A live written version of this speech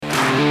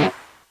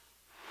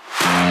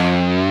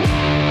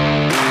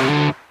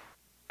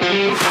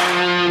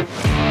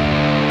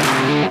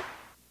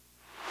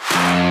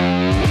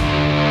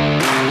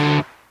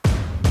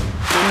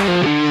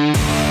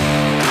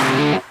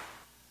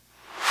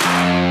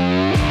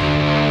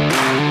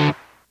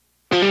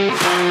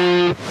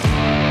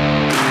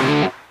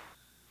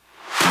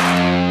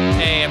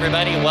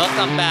everybody.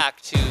 Welcome back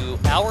to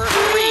Hour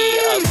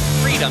 3 of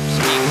Freedom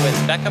Speak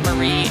with Becca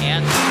Marie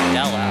and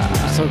Stella.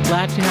 So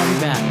glad to have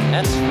you back.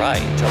 That's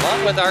right.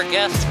 Along with our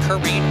guest,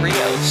 Corrine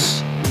Rios.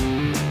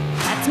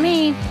 That's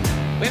me.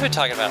 We've been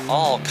talking about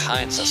all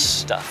kinds of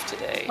stuff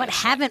today. What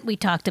haven't we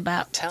talked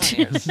about? I'm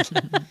telling you.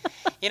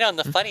 You know, and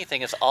the funny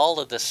thing is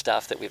all of this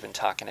stuff that we've been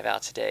talking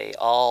about today,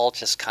 all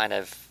has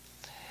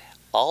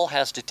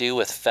to do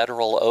with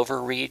federal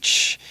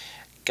overreach,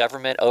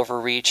 government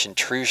overreach,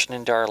 intrusion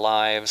into our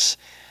lives.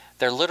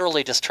 They're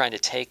literally just trying to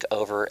take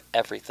over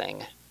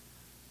everything.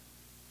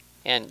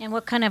 And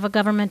what kind of a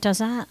government does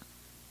that?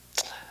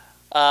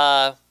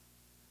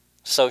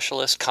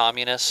 Socialist,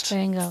 communist,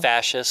 Bingo.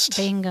 fascist.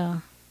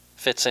 Bingo.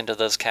 Fits into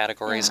those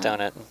categories,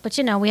 don't it? But,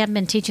 we haven't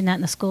been teaching that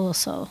in the schools,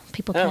 so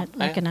people can't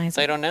recognize it.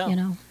 They don't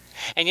know.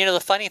 And, the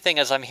funny thing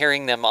is I'm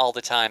hearing them all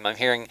the time. I'm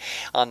hearing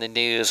on the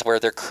news where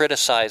they're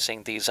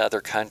criticizing these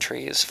other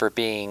countries for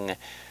being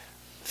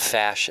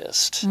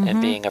fascist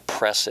and being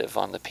oppressive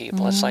on the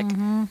people. It's like,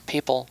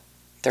 people,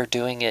 they're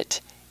doing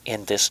it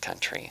in this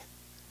country.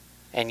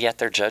 And yet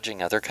they're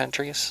judging other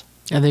countries.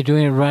 And they're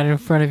doing it right in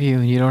front of you,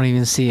 and you don't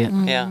even see it.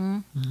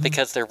 Yeah,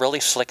 because they're really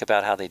slick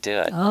about how they do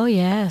it. Oh,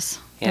 yes.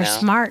 They're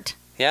smart.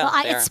 Yeah,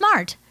 well, it's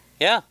smart.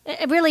 Yeah.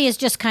 It really is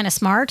just kind of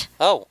smart.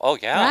 Oh,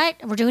 yeah. Right?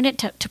 We're doing it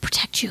to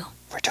protect you.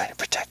 We're trying to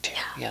protect you.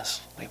 Yeah.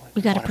 Yes.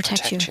 We got to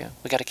protect you.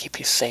 We got to keep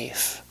you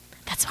safe.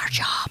 That's our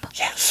job.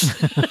 Yes.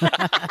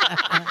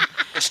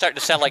 We're starting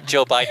to sound like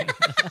Joe Biden.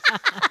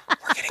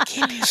 We're going to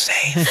keep you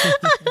safe.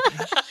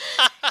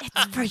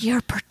 It's for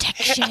your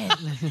protection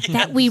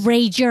that we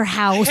raid your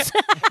house.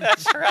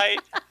 That's right.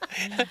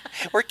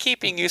 We're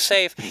keeping you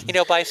safe,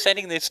 by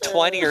sending these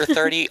 20 or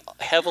 30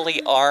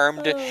 heavily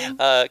armed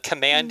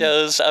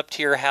commandos up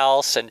to your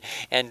house and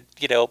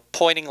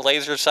pointing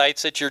laser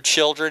sights at your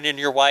children and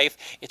your wife.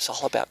 It's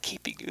all about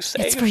keeping you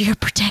safe. It's for your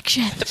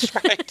protection. That's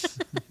right.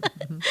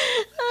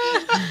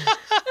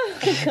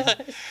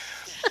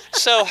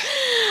 So,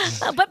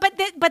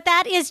 but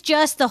that is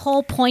just the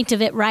whole point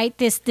of it, right?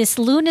 This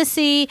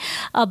lunacy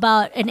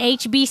about an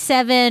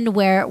HB7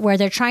 where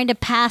they're trying to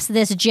pass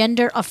this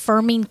gender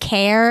affirming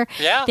care.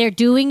 Yeah. They're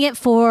doing it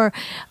for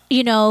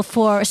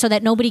so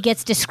that nobody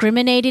gets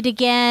discriminated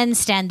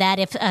against, and that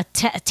if a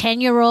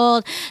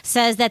 10-year-old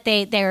says that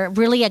they're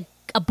really a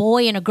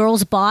boy in a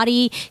girl's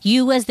body,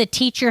 you as the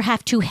teacher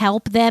have to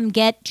help them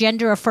get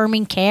gender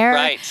affirming care.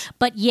 Right.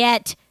 But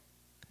yet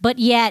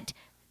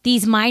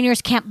these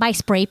minors can't buy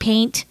spray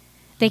paint.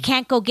 They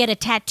can't go get a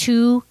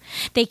tattoo.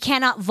 They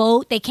cannot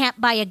vote. They can't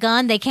buy a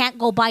gun. They can't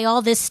go buy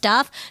all this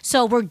stuff.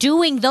 So we're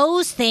doing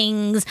those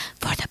things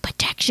for the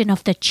protection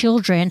of the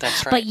children.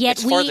 That's right. But yet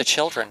it's for the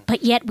children.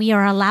 But yet we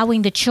are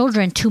allowing the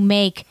children to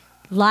make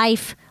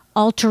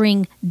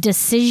life-altering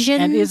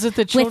decisions And is it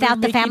the children without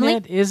the making family.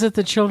 it? Is it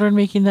the children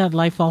making that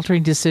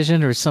life-altering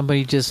decision, or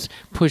somebody just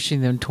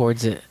pushing them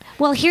towards it?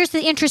 Well, here's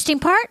the interesting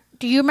part.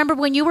 Do you remember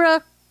when you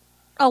were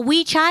a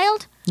wee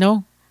child?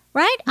 No.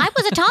 Right? I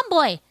was a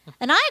tomboy.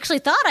 And I actually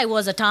thought I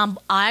was a tom.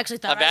 I actually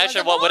thought Imagine I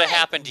was a what boy. would have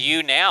happened to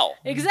you now.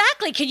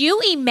 Exactly. Can you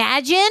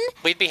imagine?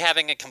 We'd be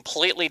having a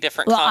completely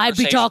different Well, I'd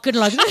conversation. be talking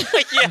like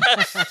this.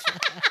 Yes.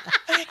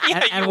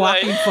 Yeah, And you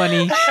walking would.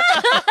 funny.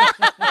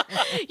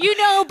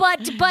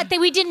 But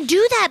we didn't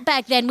do that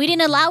back then. We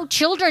didn't allow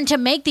children to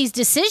make these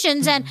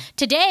decisions. And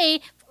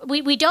today,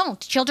 we don't.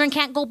 Children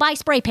can't go buy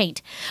spray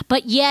paint.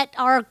 But yet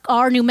our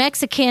New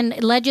Mexican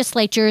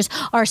legislatures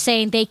are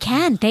saying they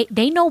can.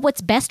 They know what's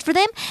best for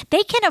them.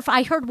 They can.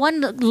 I heard one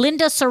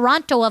Linda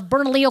Sorrento of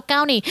Bernalillo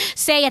County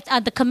say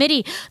at the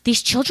committee,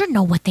 these children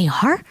know what they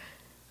are.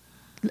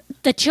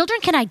 The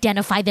children can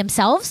identify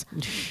themselves.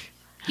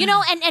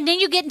 And then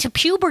you get into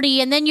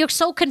puberty, and then you're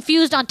so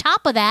confused on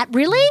top of that.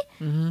 Really?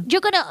 Mm-hmm. You're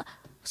going to...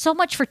 So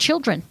much for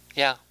children.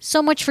 Yeah.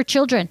 So much for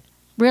children.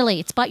 Really,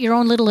 it's about your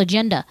own little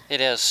agenda.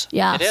 It is.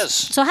 Yeah. It is.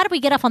 So how did we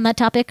get off on that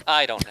topic?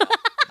 I don't know.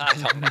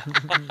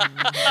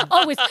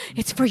 Oh,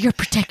 it's for your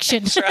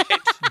protection. That's right.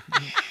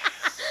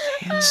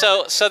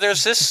 So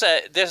there's this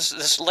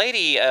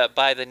lady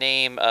by the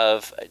name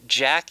of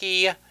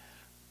Jackie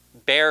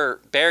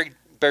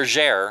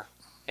Berger.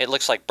 It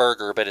looks like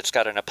burger, but it's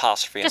got an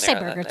apostrophe Just in say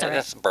there. burger, it's all right.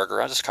 That's burger.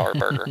 I'll just call her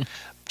burger.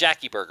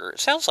 Jackie Burger. It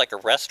sounds like a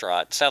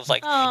restaurant. It sounds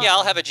like,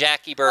 I'll have a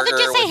Jackie Burger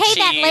just say, with hey,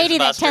 that cheese, lady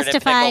that mustard, and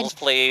testified. pickles,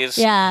 please.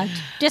 Yeah.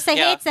 Just say,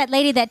 hey, it's that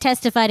lady that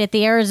testified at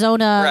the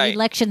Arizona Right.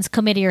 Elections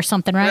Committee or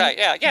something, right?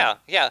 Right,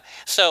 yeah.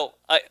 So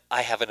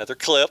I have another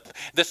clip.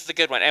 This is a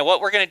good one. And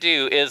what we're going to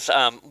do is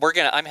I'm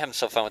having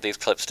so fun with these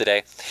clips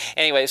today.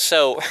 Anyway,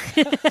 so...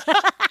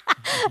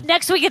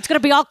 Next week, it's going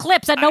to be all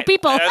clips and no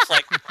people. I was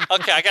like,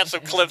 okay, I got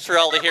some clips for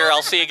all to hear.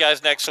 I'll see you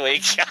guys next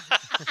week.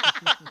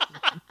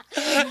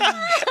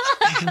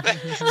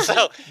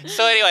 So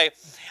anyway,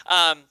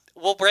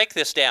 we'll break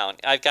this down.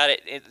 I've got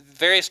it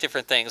various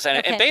different things,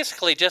 and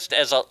basically just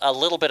as a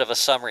little bit of a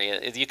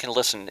summary, you can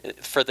listen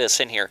for this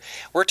in here.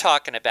 We're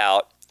talking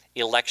about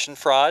election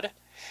fraud.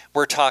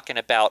 We're talking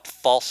about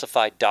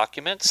falsified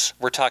documents.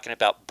 We're talking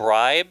about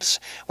bribes.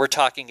 We're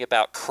talking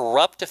about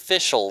corrupt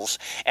officials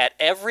at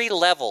every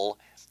level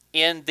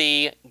in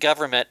the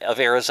government of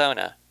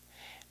Arizona.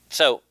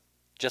 So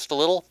just a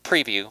little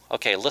preview.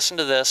 Okay, listen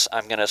to this.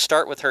 I'm going to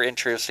start with her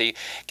intro so you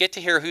get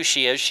to hear who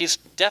she is. She's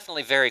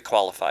definitely very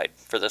qualified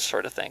for this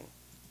sort of thing.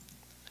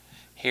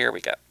 Here we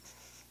go.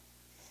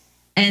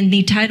 And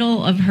the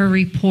title of her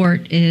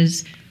report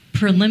is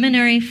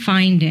Preliminary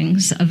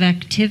Findings of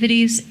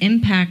Activities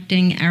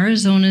Impacting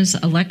Arizona's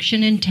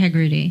Election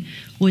Integrity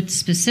with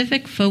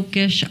specific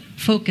focus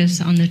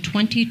on the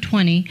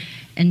 2020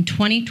 and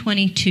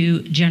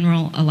 2022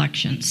 general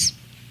elections.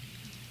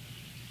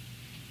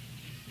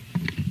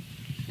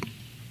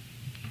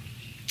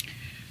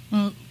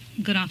 Well,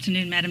 good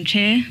afternoon, Madam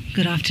Chair.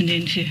 Good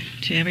afternoon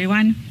to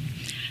everyone.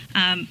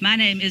 My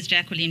name is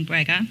Jacqueline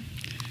Braga.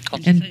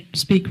 And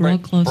speak real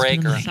close to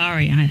the mic.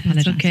 Sorry, I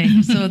apologize. That's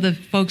okay, so the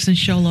folks in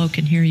Show Low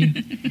can hear you.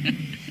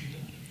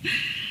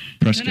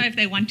 I don't know if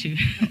they want to.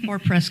 Or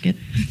Prescott.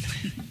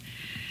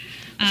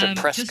 Is it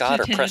Prescott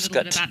or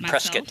Prescott?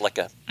 Prescott, like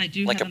a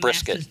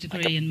brisket. Master's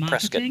degree in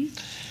marketing,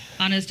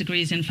 honors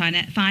degrees in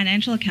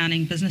financial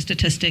accounting, business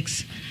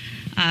statistics,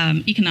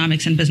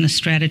 economics, and business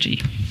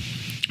strategy.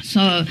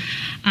 So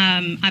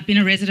I've been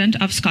a resident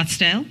of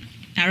Scottsdale,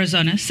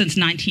 Arizona, since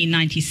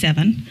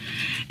 1997,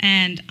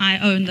 and I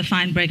own the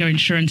Feinberger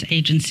Insurance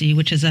Agency,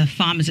 which is a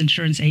farmers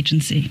insurance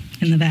agency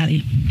in the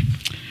Valley.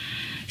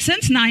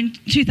 Since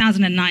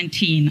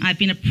 2019, I've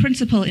been a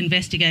principal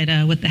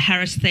investigator with the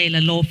Harris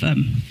Thaler law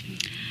firm.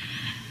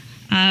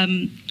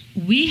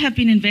 We have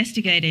been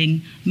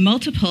investigating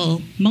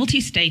multiple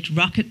multi-state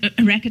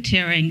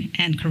racketeering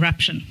and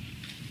corruption.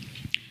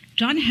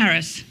 John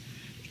Harris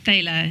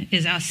Thaler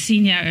is our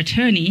senior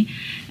attorney,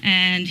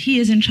 and he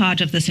is in charge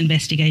of this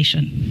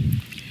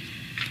investigation.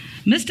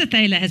 Mr.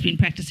 Thaler has been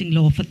practicing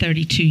law for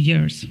 32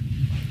 years.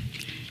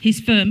 His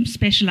firm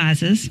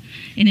specializes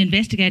in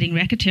investigating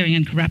racketeering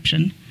and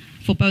corruption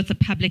for both the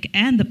public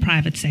and the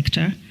private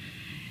sector,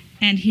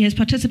 and he has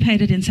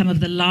participated in some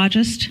of the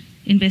largest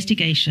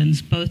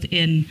investigations, both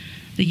in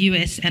the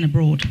US and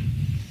abroad.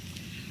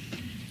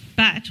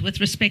 But with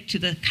respect to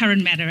the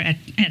current matter at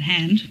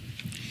hand,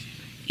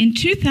 in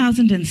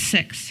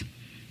 2006,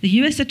 the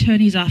U.S.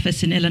 Attorney's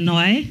Office in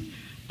Illinois,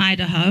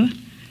 Idaho,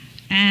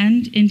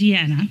 and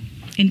Indiana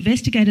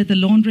investigated the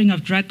laundering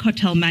of drug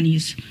cartel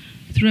monies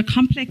through a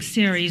complex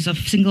series of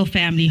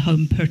single-family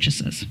home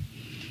purchases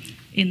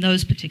in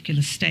those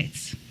particular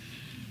states.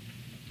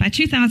 By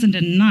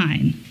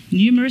 2009,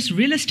 numerous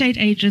real estate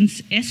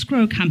agents,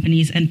 escrow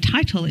companies, and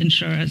title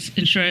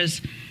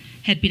insurers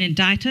had been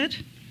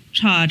indicted,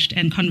 charged,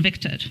 and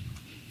convicted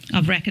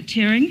of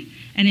racketeering.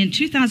 And in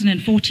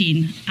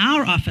 2014,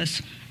 our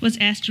office was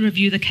asked to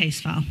review the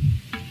case file.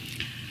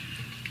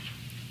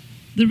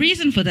 The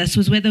reason for this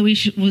was whether we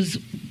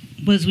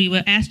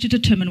were asked to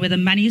determine whether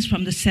monies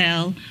from the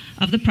sale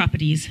of the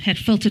properties had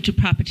filtered to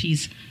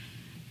properties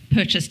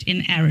purchased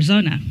in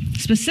Arizona,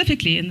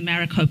 specifically in the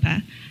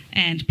Maricopa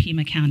and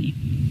Pima County.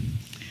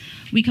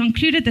 We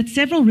concluded that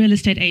several real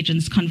estate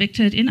agents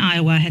convicted in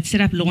Iowa had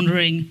set up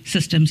laundering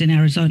systems in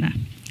Arizona,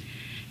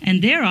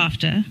 and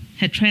thereafter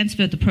had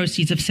transferred the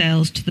proceeds of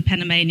sales to the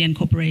Panamanian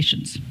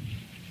corporations.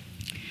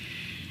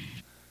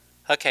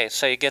 Okay,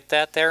 so you get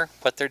that there?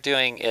 What they're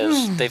doing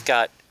is they've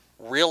got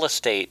real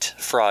estate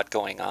fraud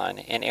going on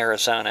in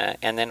Arizona,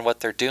 and then what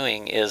they're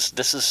doing is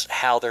this is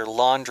how they're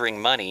laundering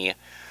money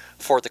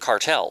for the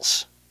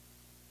cartels.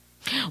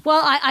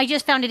 Well, I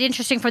just found it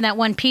interesting from that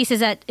one piece is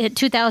that in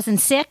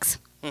 2006,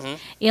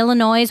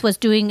 Illinois was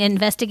doing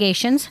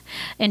investigations.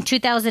 In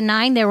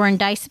 2009, there were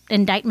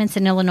indictments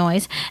in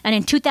Illinois. And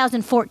in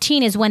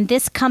 2014 is when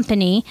this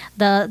company,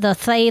 the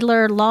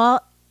Thaler law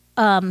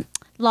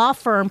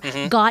firm,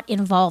 got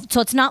involved.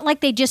 So it's not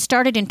like they just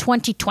started in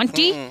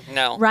 2020,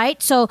 no.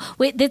 Right? So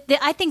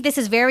I think this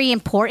is very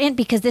important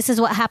because this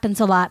is what happens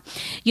a lot.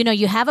 You know,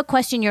 you have a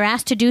question, you're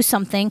asked to do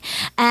something,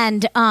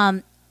 and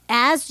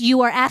as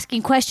you are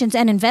asking questions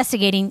and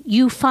investigating,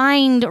 you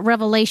find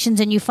revelations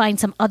and you find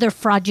some other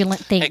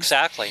fraudulent things.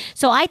 Exactly.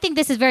 So I think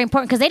this is very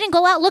important because they didn't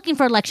go out looking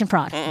for election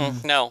fraud.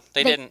 No,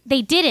 they didn't.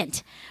 They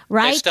didn't,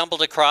 right? They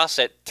stumbled across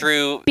it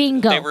through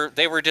Bingo.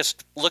 They were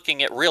just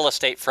looking at real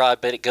estate fraud,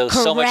 but it goes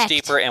so much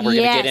deeper, and we're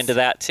going to get into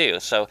that too.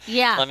 So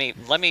yeah. let me.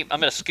 I'm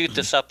going to scoot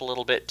this up a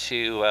little bit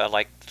to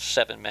like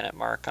 7-minute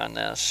mark on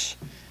this.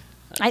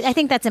 I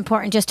think that's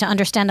important just to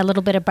understand a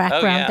little bit of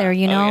background there,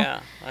 you know? Oh, yeah.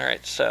 All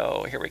right,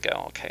 so here we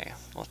go. Okay,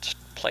 let's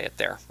play it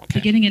there. Okay.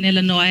 Beginning in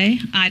Illinois,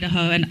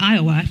 Idaho, and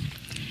Iowa,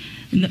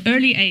 in the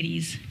early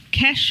 80s,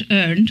 cash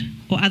earned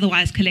or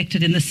otherwise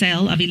collected in the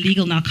sale of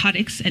illegal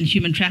narcotics and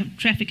human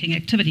trafficking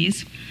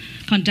activities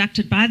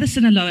conducted by the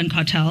Sinaloan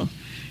cartel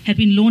had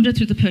been laundered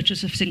through the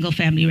purchase of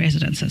single-family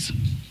residences.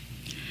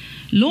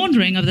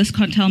 Laundering of this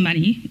cartel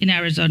money in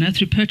Arizona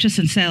through purchase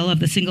and sale of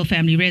the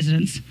single-family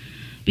residence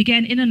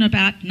began in and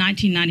about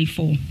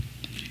 1994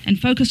 and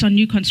focused on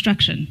new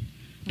construction,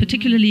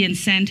 particularly in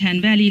Santan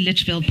Valley,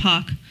 Litchfield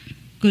Park,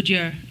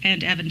 Goodyear,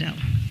 and Avondale.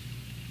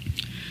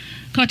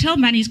 Cartel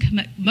monies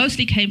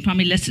mostly came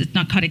from illicit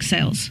narcotic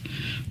sales,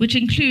 which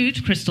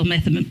include crystal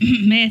meth,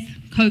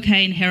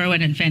 cocaine,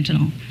 heroin, and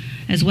fentanyl,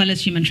 as well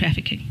as human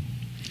trafficking.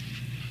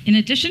 In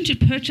addition to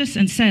purchase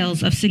and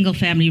sales of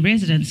single-family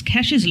residence,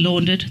 cash is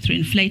laundered through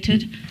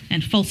inflated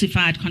and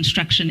falsified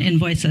construction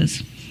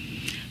invoices,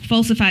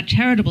 falsified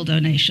charitable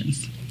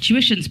donations,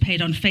 tuitions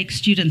paid on fake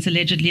students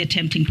allegedly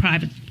attending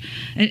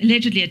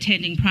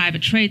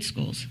private trade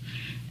schools,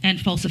 and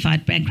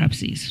falsified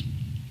bankruptcies.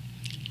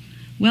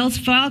 Wells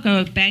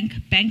Fargo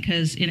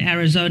bankers in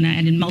Arizona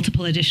and in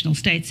multiple additional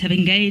states have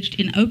engaged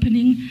in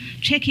opening,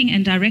 checking,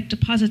 and direct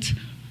deposit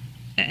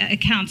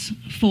accounts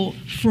for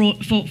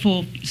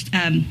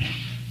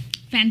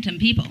phantom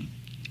people.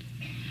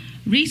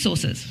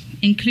 Resources,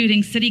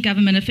 including city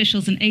government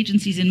officials and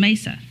agencies in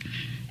Mesa,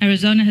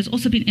 Arizona has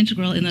also been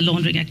integral in the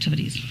laundering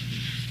activities.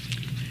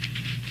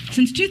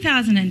 Since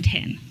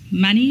 2010,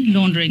 money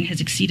laundering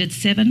has exceeded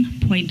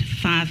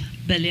 $7.5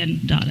 billion.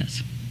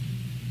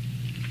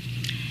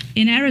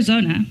 In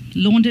Arizona,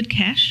 laundered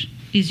cash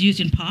is used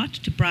in part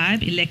to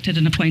bribe elected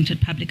and appointed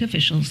public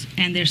officials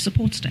and their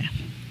support staff.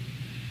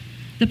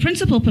 The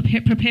principal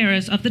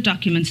preparers of the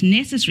documents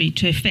necessary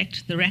to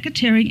effect the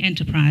racketeering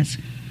enterprise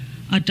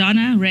are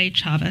Donna Ray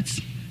Chavez,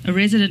 a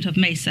resident of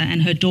Mesa,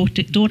 and her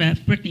daughter,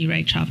 Brittany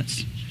Ray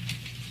Chavez.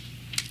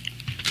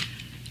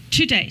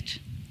 To date,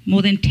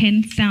 more than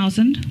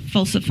 10,000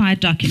 falsified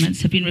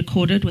documents have been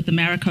recorded with the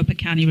Maricopa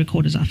County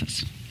Recorder's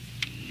Office.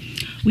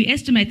 We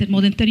estimate that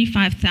more than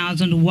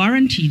 35,000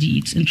 warranty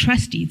deeds and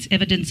trust deeds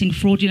evidencing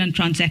fraudulent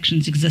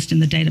transactions exist in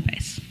the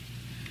database.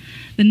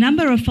 The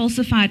number of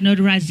falsified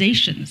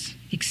notarizations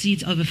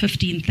exceeds over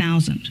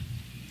 15,000.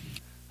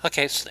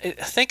 Okay, so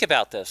think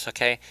about this,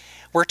 okay?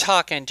 We're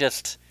talking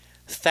just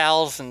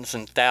thousands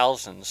and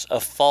thousands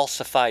of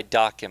falsified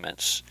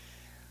documents.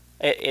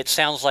 It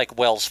sounds like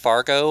Wells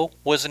Fargo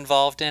was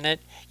involved in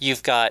it.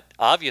 You've got,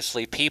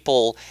 obviously,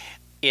 people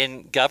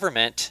in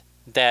government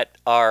that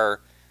are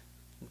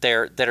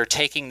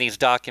taking these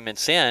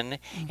documents in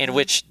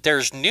which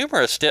there's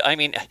numerous,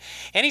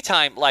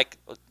 anytime, like,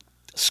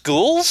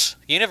 schools,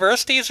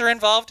 universities are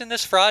involved in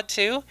this fraud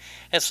too.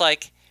 It's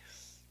like,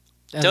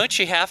 don't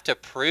you have to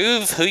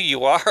prove who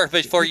you are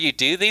before you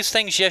do these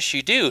things? Yes,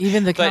 you do.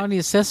 Even the county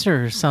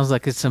assessor sounds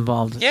like it's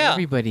involved. Yeah.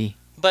 Everybody.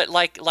 But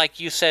like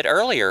you said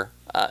earlier,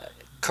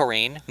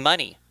 Corrine,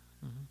 money.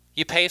 Mm-hmm.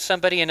 You pay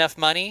somebody enough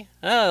money,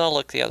 they'll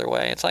look the other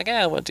way. It's like,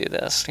 we'll do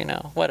this,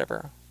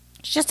 whatever.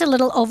 It's just a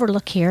little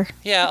overlook here.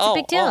 Yeah. What's a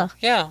big deal?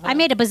 Yeah. I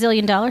made $1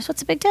 billion.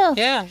 What's a big deal?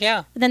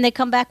 Yeah. Then they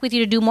come back with you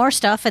to do more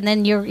stuff, and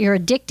then you're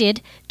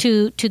addicted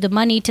to the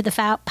money, to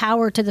the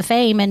power, to the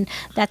fame, and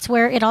that's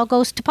where it all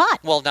goes to pot.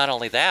 Well, not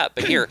only that,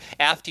 but here,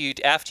 after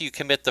you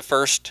commit the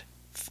first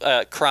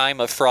crime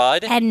of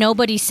fraud, and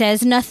nobody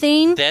says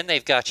nothing, then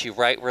they've got you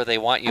right where they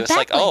want you.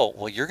 Exactly. It's like,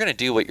 well, you're going to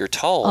do what you're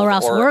told, or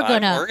else we're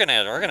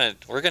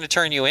gonna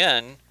turn you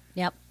in.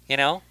 Yep.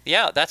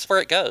 Yeah, that's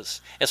where it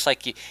goes. It's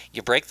like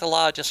you break the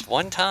law just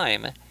one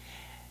time,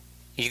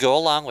 you go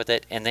along with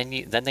it, and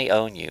then they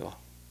own you.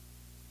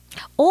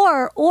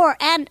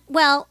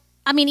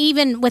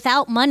 Even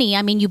without money,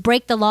 you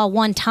break the law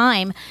one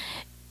time,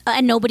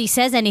 and nobody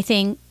says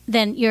anything,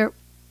 then you're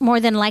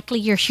more than likely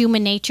your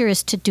human nature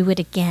is to do it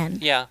again.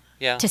 Yeah.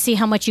 To see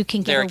how much you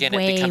can get away with. There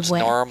again, it becomes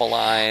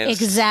normalized.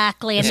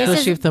 Exactly. And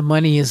especially if the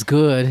money is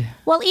good.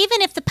 Well,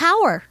 even if the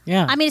power.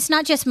 Yeah. It's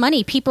not just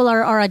money. People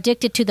are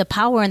addicted to the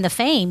power and the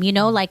fame,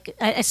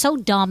 it's so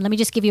dumb. Let me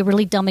just give you a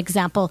really dumb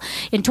example.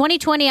 In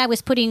 2020, I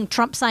was putting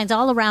Trump signs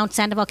all around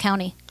Sandoval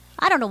County.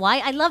 I don't know why.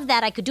 I love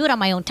that. I could do it on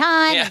my own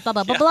time, and blah,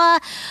 blah, blah, blah.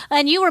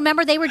 And you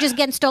remember they were just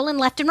getting stolen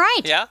left and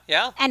right.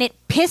 Yeah. And it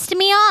pissed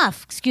me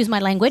off. Excuse my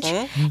language.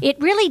 Mm-hmm. It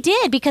really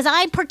did, because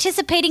I'm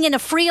participating in a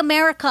free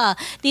America.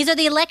 These are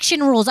the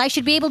election rules. I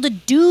should be able to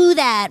do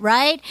that,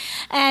 right?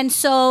 And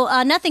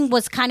so nothing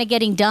was kind of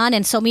getting done.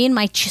 And so me and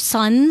my two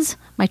sons,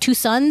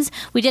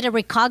 we did a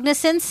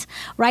recognizance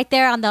right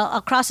there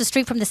across the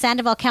street from the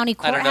Sandoval County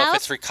Courthouse. I don't know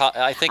if it's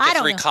I think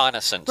it's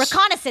reconnaissance.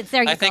 Reconnaissance,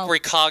 there you go. I think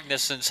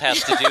recognizance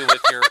has to do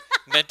with your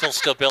mental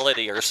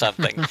stability or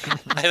something.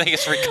 I think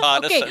it's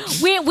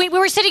reconnaissance. Okay, we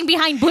were sitting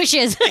behind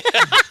bushes.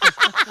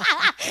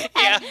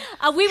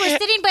 We were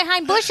sitting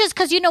behind bushes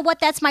because you know what?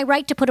 That's my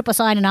right to put up a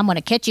sign, and I'm going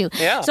to catch you.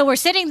 Yeah. So we're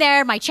sitting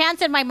there, my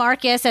Chance and my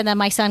Marcus, and then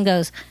my son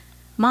goes,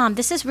 "Mom,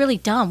 this is really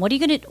dumb.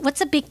 What's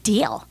the big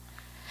deal?"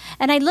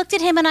 And I looked at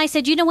him and I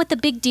said, you know what the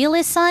big deal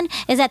is, son?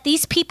 Is that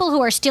these people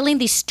who are stealing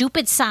these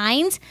stupid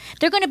signs,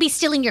 they're going to be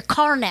stealing your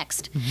car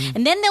next. Mm-hmm.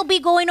 And then they'll be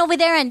going over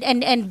there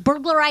and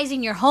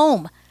burglarizing your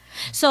home.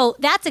 So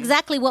that's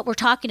exactly what we're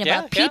talking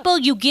about. People,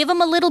 you give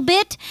them a little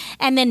bit,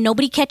 and then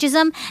nobody catches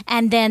them,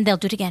 and then they'll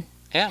do it again.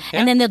 Yeah.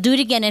 And then they'll do it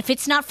again. And if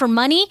it's not for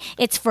money,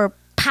 it's for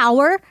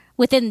power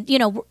within,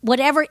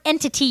 whatever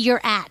entity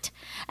you're at.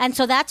 And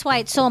so that's why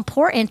it's so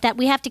important that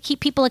we have to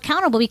keep people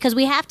accountable, because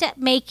we have to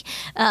make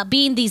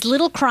being these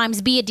little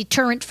crimes be a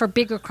deterrent for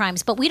bigger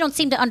crimes. But we don't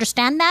seem to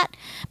understand that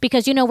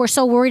because, we're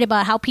so worried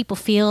about how people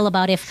feel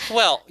about if...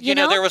 Well,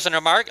 there was an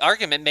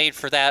argument made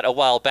for that a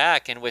while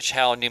back in which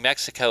how New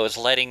Mexico is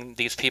letting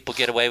these people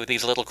get away with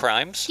these little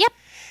crimes. Yep.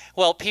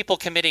 Well, people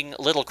committing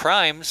little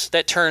crimes,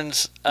 that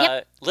turns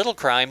little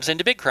crimes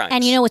into big crimes.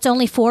 And it's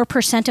only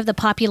 4% of the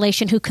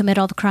population who commit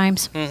all the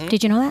crimes. Mm-hmm.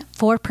 Did you know that?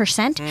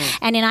 4%?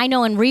 And I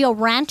know in Rio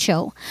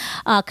Rancho,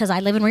 because I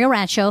live in Rio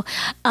Rancho,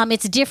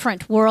 it's a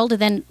different world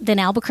than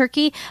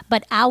Albuquerque.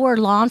 But our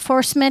law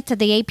enforcement,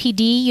 the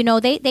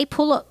APD, they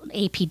pull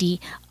APD,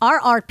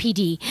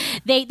 RRPD.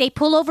 They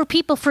pull over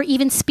people for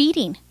even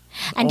speeding.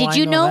 And did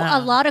you know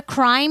a lot of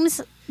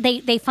crimes?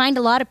 They find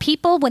a lot of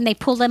people when they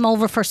pull them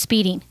over for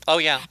speeding. Oh,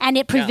 yeah. And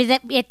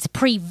it's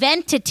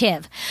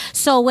preventative.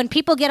 So when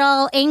people get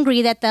all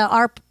angry that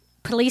our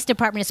police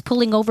department is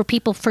pulling over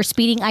people for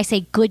speeding, I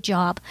say, good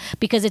job,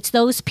 because it's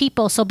those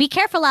people. So be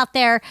careful out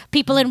there,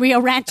 people in Rio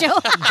Rancho.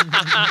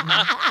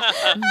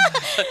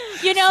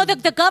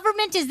 The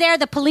government is there.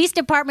 The police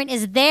department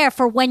is there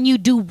for when you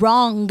do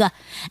wrong.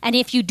 And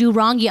if you do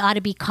wrong, you ought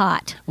to be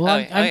caught.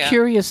 Well, I'm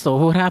curious, though.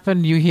 What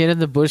happened? You hid in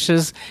the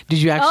bushes?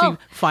 Did you actually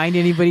find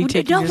anybody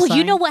taking your sign?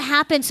 You know what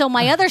happened? So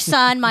my other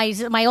son,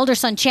 my older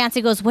son, Chance,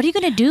 he goes, what are you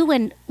going to do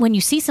when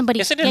you see somebody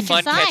Isn't get it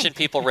fun your sign? catching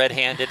people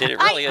red-handed? It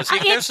really is.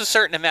 There's a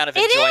certain amount of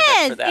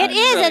enjoyment for that. It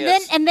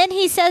is. And then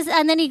he says,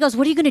 and then he goes,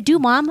 what are you going to do,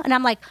 Mom? And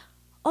I'm like,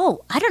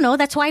 oh, I don't know.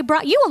 That's why I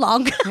brought you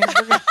along. We're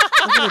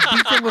going to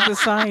beat them with a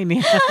sign.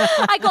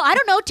 I go, I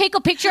don't know, take a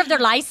picture of their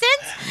license.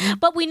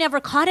 But we never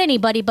caught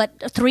anybody.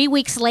 But 3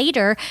 weeks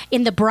later,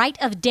 in the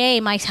bright of day,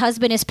 my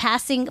husband is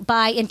passing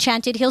by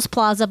Enchanted Hills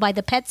Plaza by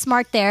the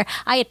PetSmart there.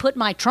 I had put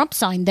my Trump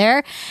sign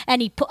there.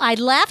 And I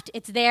left.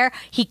 It's there.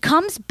 He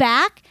comes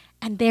back,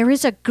 and there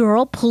is a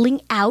girl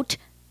pulling out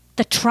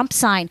the Trump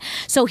sign.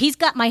 So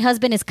my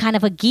husband is kind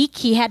of a geek.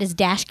 He had his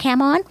dash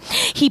cam on.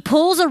 He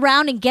pulls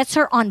around and gets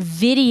her on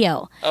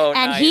video. Oh,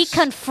 and nice. he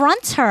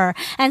confronts her.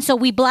 And so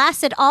we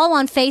blasted all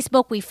on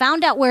Facebook. We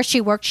found out where she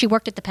worked. She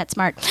worked at the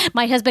PetSmart.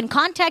 My husband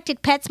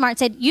contacted PetSmart and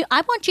said,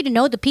 I want you to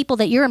know the people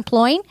that you're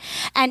employing.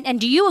 And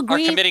do you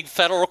agree? Are committing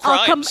federal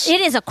crimes. It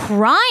is a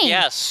crime.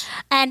 Yes.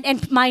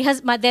 And my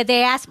husband,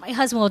 they asked my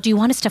husband, well, do you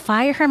want us to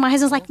fire her? And my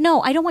husband's like,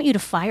 no, I don't want you to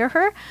fire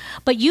her.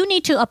 But you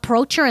need to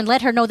approach her and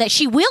let her know that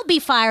she will be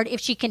fired if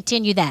she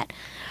continue that.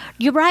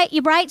 You're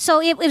right.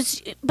 So it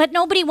was, but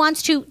nobody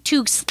wants to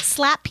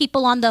slap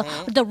people on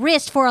the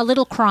wrist for a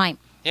little crime.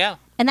 Yeah.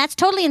 And that's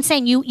totally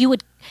insane. You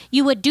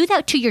would do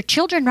that to your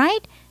children,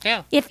 right?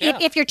 Yeah.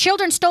 If your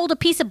children stole a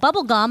piece of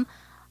bubble gum,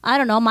 I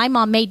don't know, my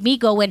mom made me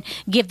go and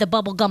give the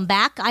bubble gum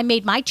back. I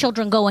made my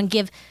children go and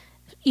give.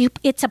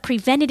 It's a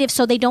preventative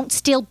so they don't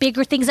steal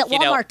bigger things at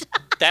Walmart.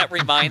 That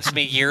reminds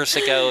me, years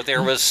ago,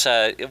 there was,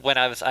 when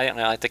I was, I don't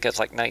know, I think I was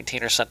like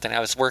 19 or something,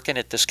 I was working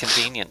at this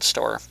convenience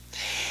store.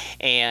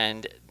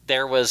 And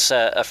there was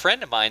a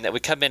friend of mine that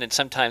would come in, and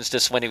sometimes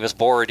just when he was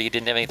bored, he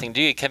didn't have anything to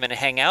do, he'd come in and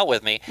hang out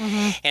with me.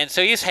 Mm-hmm. And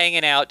so he's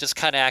hanging out, just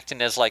kind of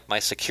acting as like my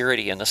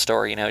security in the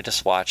store,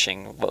 just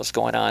watching what was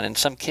going on. And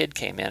some kid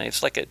came in.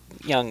 He's like a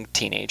young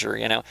teenager,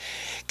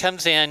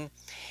 comes in.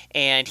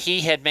 And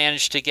he had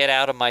managed to get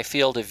out of my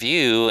field of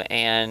view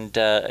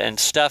and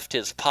stuffed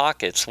his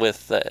pockets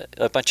with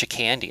a bunch of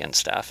candy and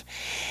stuff.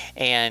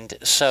 And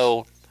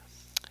so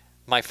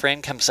my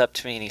friend comes up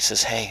to me and he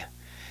says, hey,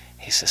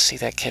 see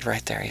that kid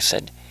right there? He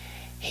said,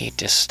 he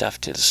just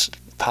stuffed his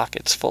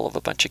pockets full of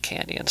a bunch of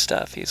candy and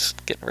stuff. He's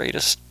getting ready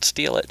to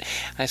steal it.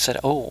 I said,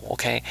 oh,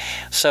 okay.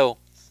 So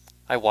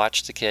I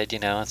watched the kid,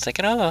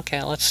 thinking, oh,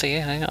 okay, let's see.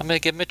 I'm going to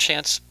give him a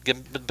chance, give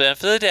him the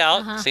benefit of the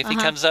doubt, see if he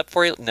comes up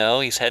for you. No,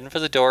 he's heading for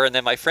the door. And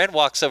then my friend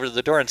walks over to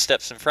the door and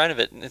steps in front of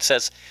it and it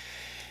says,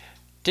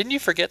 didn't you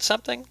forget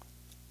something?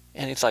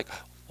 And he's like,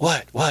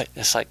 what?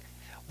 It's like,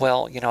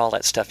 well, all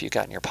that stuff you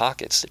got in your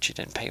pockets that you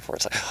didn't pay for.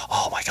 It's like,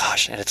 oh my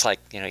gosh. And it's like,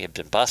 you've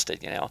been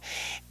busted,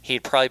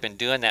 He'd probably been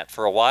doing that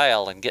for a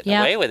while and getting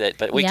away with it.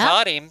 But we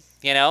caught him,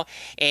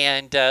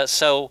 And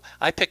so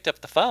I picked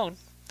up the phone,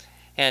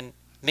 and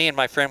me and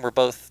my friend were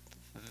both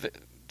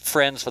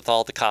friends with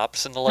all the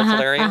cops in the local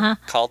area.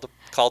 Called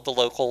the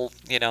local,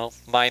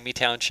 Miami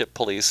Township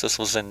Police. This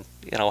was in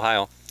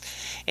Ohio.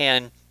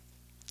 And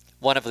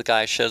one of the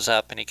guys shows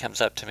up and he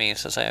comes up to me and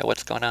says, hey,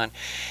 what's going on?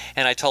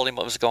 And I told him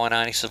what was going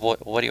on. He says,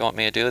 what do you want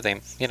me to do with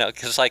him?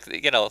 Because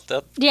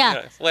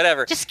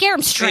whatever. Just scare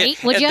him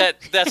straight, would you?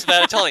 That's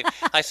what I told him.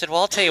 I said,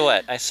 well, I'll tell you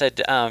what. I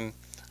said, I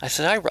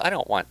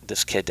don't want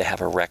this kid to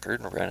have a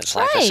record in his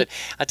life. Right.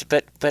 I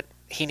said, but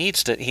he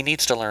needs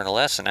to learn a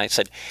lesson. I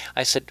said,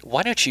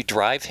 why don't you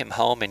drive him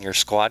home in your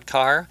squad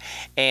car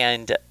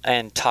and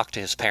talk to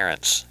his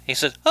parents? He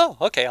said, oh,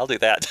 okay, I'll do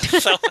that.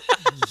 So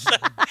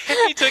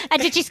he took. And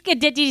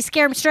did you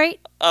scare him straight?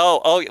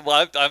 Oh,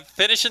 well, I'm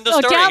finishing the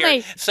story tell here.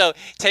 me. So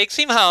takes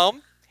him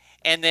home.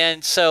 And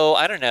then, so,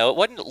 I don't know, it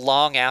wasn't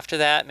long after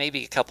that,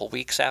 maybe a couple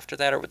weeks after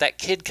that, or that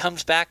kid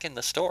comes back in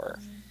the store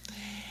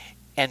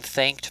and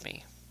thanked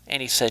me.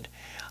 And he said,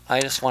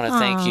 I just want to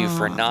thank you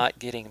for not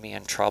getting me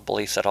in trouble.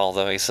 He said,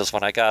 although, he says,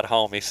 when I got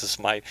home, he says,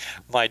 my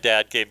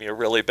dad gave me a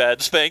really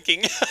bad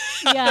spanking.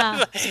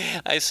 Yeah.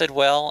 I said,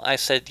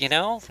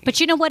 But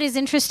you know what is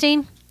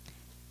interesting?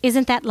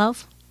 Isn't that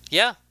love?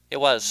 Yeah, it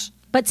was.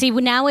 But see,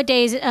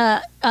 nowadays,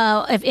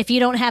 if you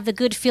don't have the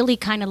good Philly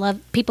kind of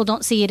love, people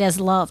don't see it as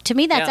love. To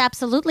me, that's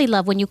absolutely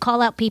love. When you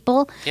call out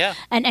people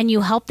and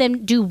you help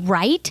them do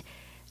right,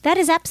 that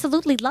is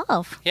absolutely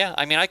love. Yeah,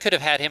 I mean, I could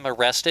have had him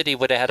arrested. He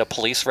would have had a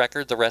police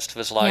record the rest of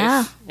his life.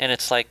 Yeah. And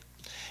it's like,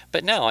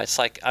 but no, it's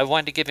like I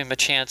wanted to give him a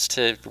chance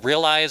to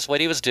realize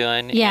what he was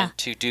doing and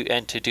to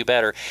do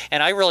better.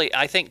 And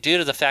I think due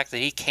to the fact that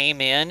he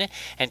came in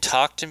and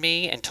talked to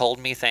me and told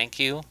me thank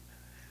you,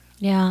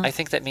 I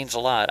think that means a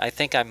lot. I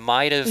think I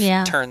might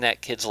have turned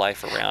that kid's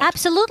life around.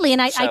 Absolutely,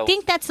 and I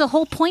think that's the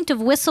whole point of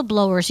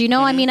whistleblowers. You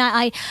know, I mean,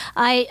 I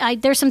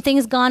there's some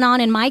things going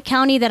on in my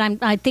county that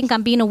I think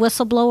I'm being a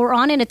whistleblower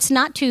on, and it's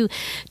not to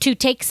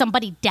take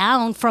somebody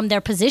down from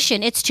their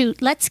position. It's to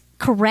let's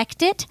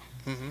correct it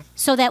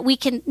so that we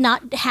can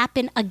not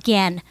happen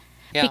again.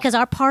 Yeah. Because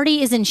our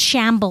party is in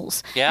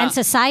shambles, and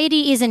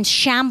society is in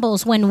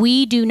shambles when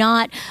we do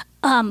not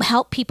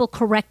help people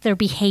correct their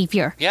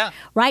behavior. Yeah.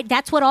 Right?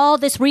 That's what all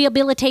this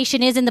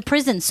rehabilitation is in the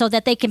prisons, so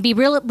that they can be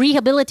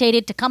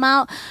rehabilitated to come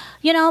out,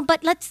 you know,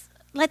 but let's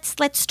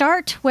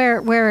start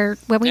where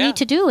we need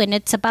to do, and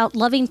it's about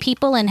loving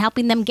people and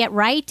helping them get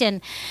right,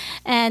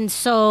 and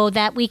so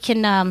that we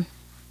can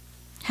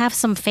have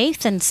some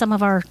faith in some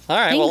of our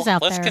things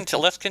out there.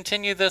 Let's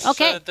continue this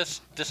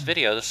this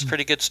video. This is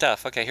pretty good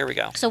stuff. Okay, here we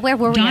go. So where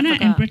were we? Donna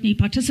and Brittany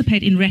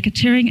participate in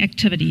racketeering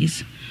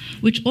activities,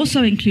 which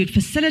also include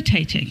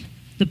facilitating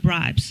the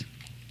bribes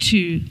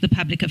to the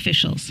public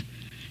officials,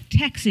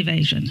 tax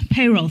evasion,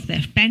 payroll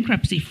theft,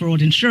 bankruptcy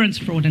fraud, insurance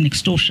fraud, and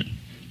extortion.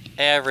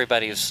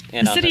 Everybody's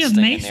in on this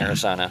thing in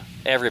Arizona.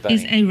 Everybody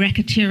is a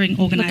racketeering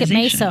organization. Look at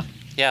Mesa.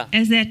 Yeah.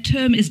 As that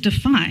term is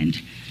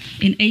defined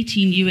in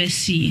 18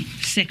 U.S.C.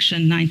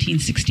 Section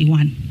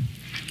 1961.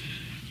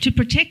 To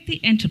protect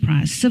the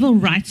enterprise, civil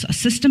rights are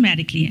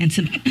systematically and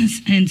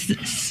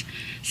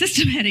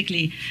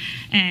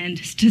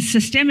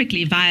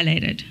systemically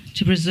violated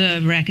to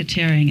preserve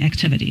racketeering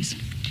activities.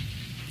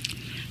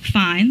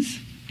 Fines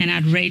and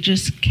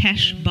outrageous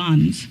cash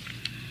bonds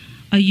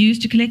are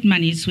used to collect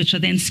monies, which are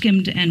then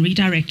skimmed and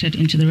redirected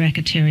into the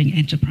racketeering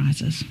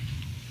enterprises.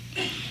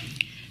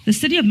 The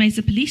City of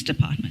Mesa Police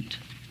Department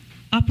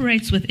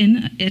operates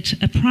within it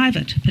a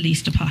private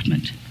police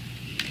department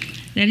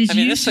that is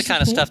used this is the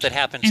kind of stuff that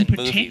happens in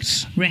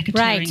movies.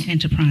 Racketeering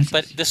enterprises.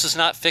 But this is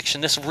not fiction.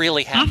 This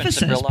really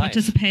happens in real life. Officers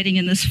participating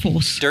in this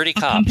force Dirty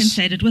are cops.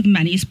 compensated with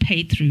monies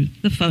paid through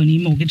the phony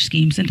mortgage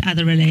schemes and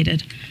other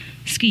related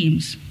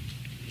schemes.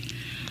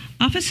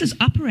 Officers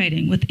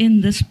operating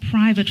within this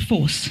private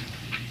force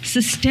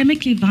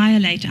systemically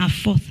violate our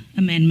Fourth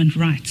Amendment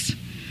rights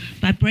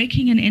by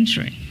breaking and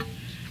entering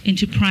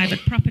into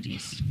private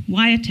properties,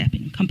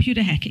 wiretapping,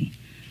 computer hacking,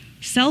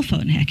 cell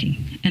phone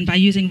hacking, and by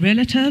using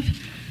related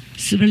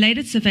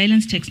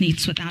surveillance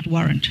techniques without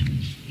warrant.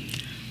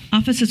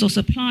 Officers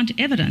also plant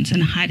evidence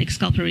and hide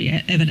exculpatory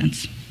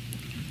evidence.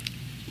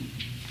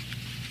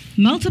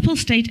 Multiple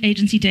state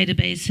agency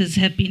databases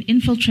have been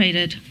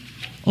infiltrated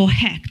or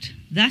hacked,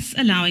 thus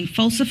allowing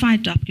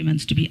falsified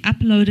documents to be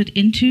uploaded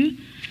into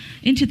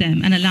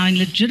them and allowing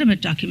legitimate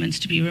documents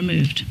to be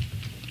removed.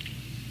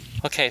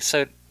 Okay,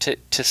 so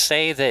to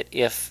say that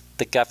if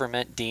the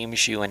government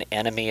deems you an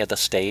enemy of the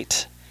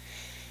state,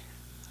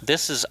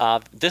 this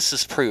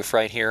is proof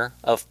right here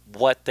of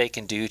what they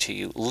can do to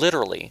you,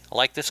 literally.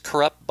 Like this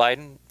corrupt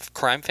Biden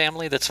crime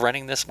family that's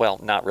running this, well,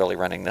 not really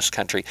running this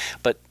country,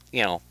 but,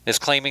 you know, is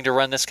claiming to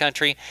run this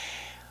country.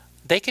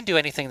 They can do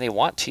anything they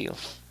want to you.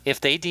 If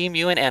they deem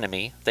you an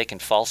enemy, they can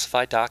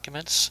falsify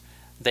documents.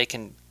 They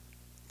can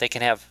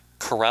have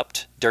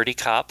corrupt, dirty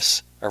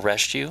cops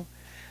arrest you.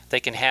 They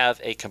can have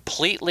a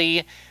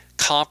completely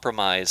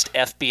compromised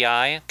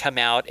FBI come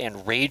out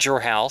and raid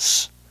your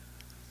house.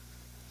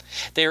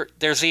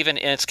 There's even,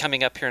 and it's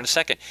coming up here in a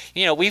second,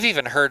 you know, we've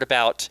even heard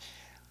about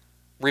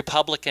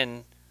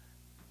Republican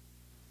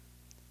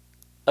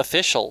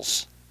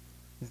officials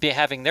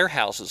having their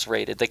houses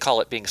raided. They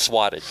call it being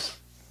swatted.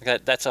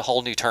 That's a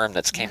whole new term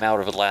that's came out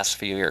over the last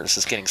few years,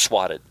 is getting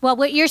swatted. Well,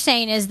 what you're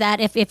saying is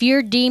that if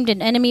you're deemed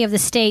an enemy of the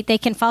state, they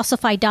can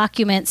falsify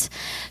documents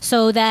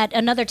so that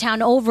another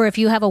town over, if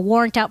you have a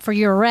warrant out for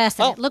your arrest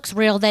and it looks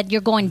real, that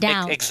you're going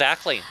down.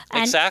 Exactly.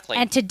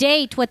 And to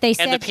date, what they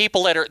said... And the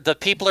people that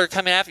are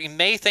coming after you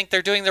may think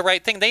they're doing the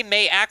right thing. They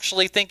may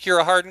actually think you're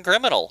a hardened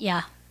criminal.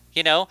 Yeah.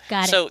 You know?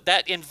 So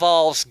that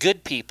involves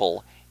good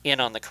people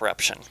in on the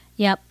corruption.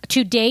 Yep.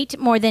 To date,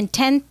 more than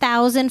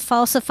 10,000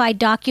 falsified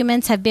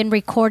documents have been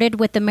recorded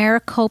with the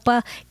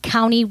Maricopa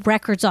County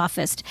Records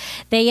Office.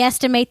 They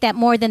estimate that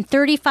more than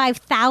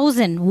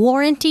 35,000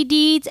 warranty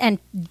deeds and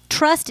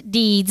trust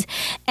deeds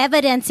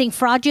evidencing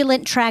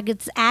fraudulent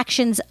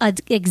transactions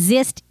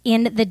exist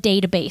in the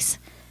database.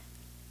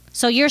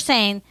 So you're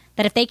saying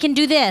that if they can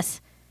do this,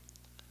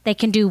 they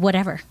can do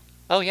whatever.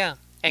 Oh, yeah.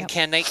 And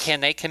can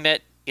they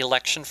commit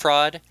election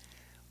fraud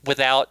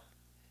without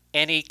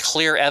any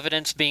clear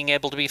evidence being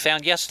able to be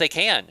found? Yes, they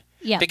can.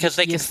 Yeah. Because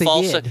they can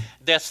falsify.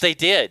 Yes, they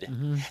did.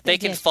 Mm-hmm. They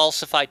can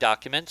falsify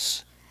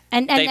documents.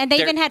 And they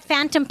even had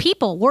phantom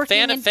people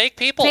working. Fake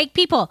people. Fake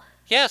people.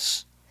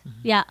 Yes.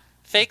 Yeah.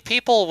 fake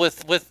people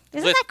with Isn't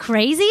that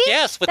crazy?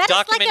 Yes, with that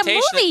documentation.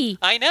 Is like a movie.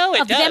 I know,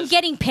 it of does. them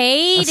getting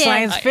paid. A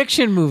science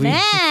fiction movie.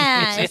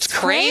 Man, it's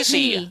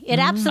crazy. It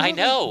absolutely I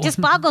know.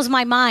 just boggles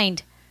my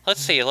mind. Let's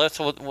see. With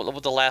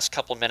the last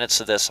couple minutes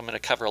of this, I'm going to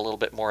cover a little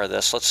bit more of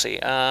this. Let's see.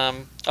 Okay,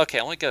 I'm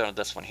going to go to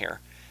this one here.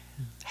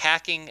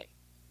 Hacking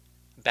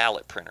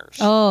ballot printers.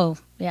 Oh,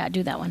 yeah,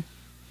 do that one.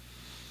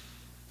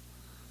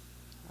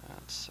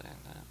 Let's see.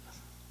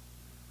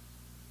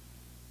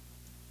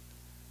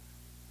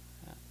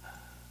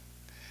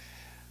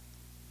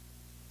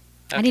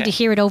 Okay. I need to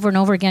hear it over and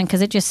over again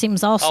because it just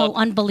seems all so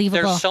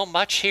unbelievable. There's so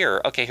much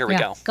here. Okay, here we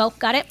go. Go.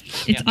 Got it?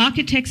 Its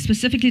architects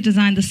specifically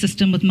designed the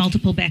system with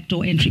multiple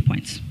backdoor entry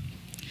points.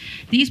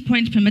 These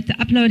points permit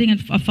the uploading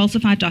of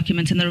falsified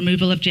documents and the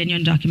removal of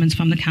genuine documents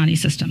from the county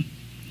system.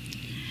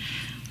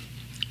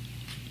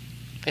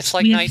 It's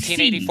like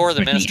 1984,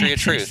 the Ministry of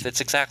Truth.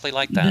 It's exactly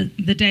like that.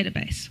 The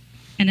database,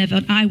 and have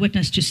an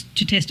eyewitness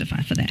to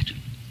testify for that.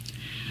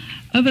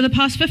 Over the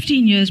past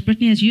 15 years,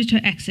 Brittany has used her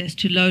access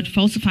to load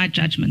falsified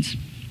judgments,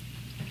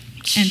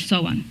 and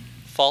so on.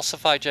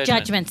 Falsified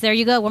judgments. There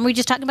you go. Weren't we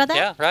just talking about that?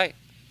 Yeah, right.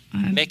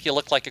 Make you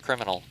look like a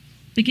criminal.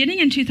 Beginning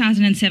in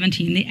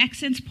 2017, the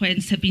access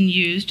points have been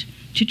used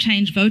to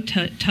change vote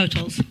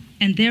totals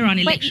and thereon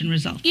election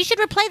results. You should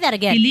replay that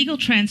again. Illegal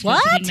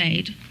transfers have been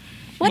made.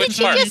 What did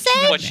she just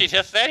say? What she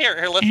just said? Here,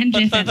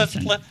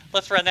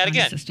 let's run that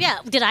again. Yeah,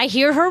 did I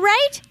hear her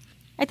right?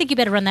 I think you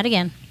better run that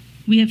again.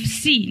 We have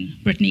seen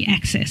Brittany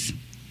access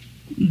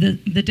the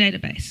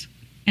database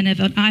and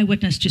have an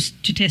eyewitness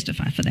to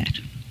testify for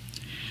that.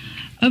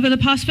 Over the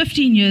past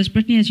 15 years,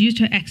 Brittany has used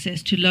her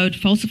access to load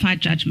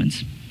falsified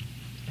judgments,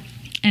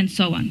 and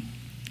so on.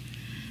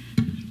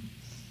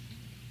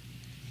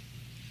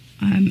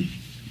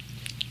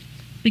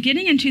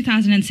 Beginning in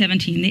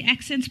 2017, the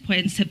access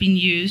points have been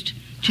used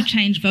to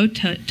change vote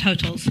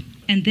totals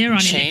and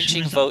thereon election results.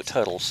 Changing vote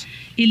totals.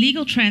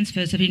 Illegal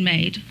transfers have been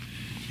made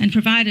and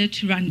provided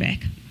to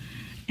Runback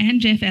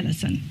and Jeff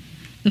Ellison.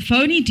 The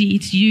phony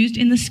deeds used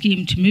in the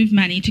scheme to move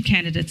money to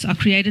candidates are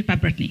created by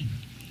Brittany.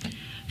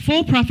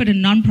 For-profit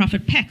and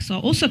non-profit PACs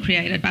are also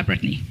created by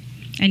Brittany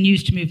and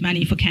used to move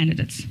money for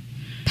candidates.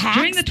 PACs?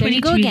 During the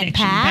 22 election,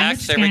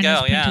 PACs, there we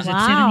go, yeah.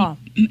 Wow.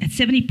 At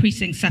 70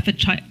 precincts suffered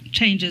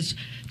changes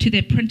to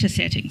their printer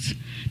settings,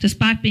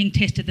 despite being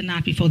tested the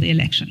night before the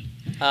election.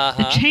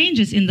 The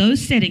changes in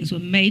those settings were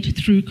made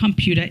through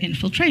computer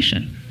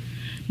infiltration,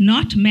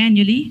 not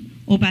manually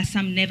or by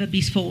some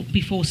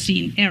never-before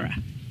seen error.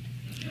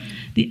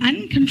 The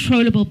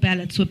uncontrollable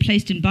ballots were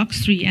placed in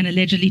Box 3 and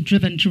allegedly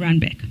driven to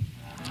Runback.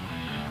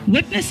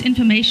 Witness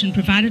information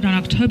provided on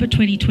October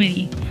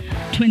 2020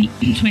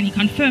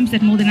 confirms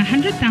that more than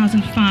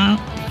 100,000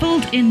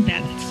 filled-in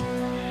ballots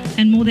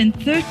and more than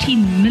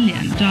 $13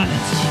 million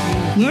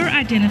were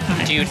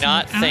identified. Do you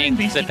not think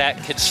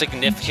that could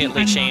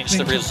significantly change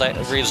the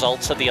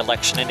results of the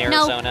election in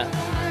Arizona? No,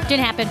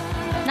 didn't happen.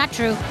 Not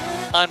true.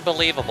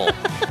 Unbelievable.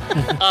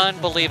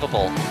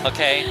 Unbelievable.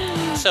 Okay?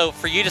 So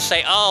for you to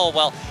say, oh,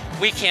 well,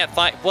 we can't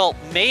find... Well,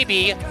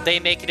 maybe they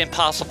make it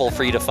impossible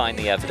for you to find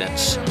the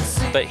evidence.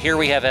 But here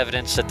we have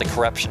evidence that the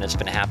corruption has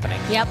been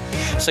happening. Yep.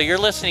 So you're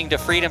listening to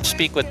Freedom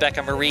Speak with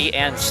Becca Marie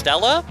and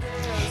Stella.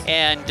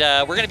 And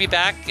we're going to be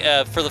back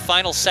for the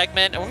final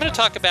segment. And we're going to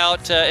talk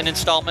about an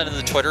installment of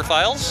the Twitter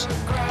files.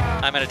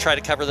 I'm going to try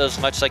to cover those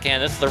as much as I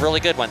can. This is a really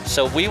good one.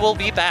 So we will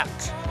be back.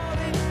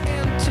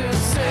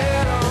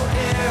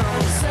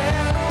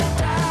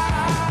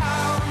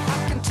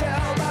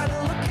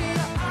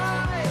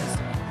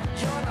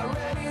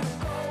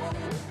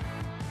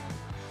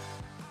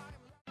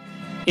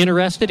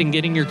 Interested in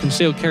getting your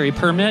concealed carry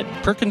permit?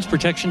 Perkins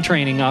Protection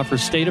Training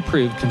offers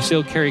state-approved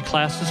concealed carry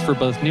classes for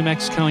both New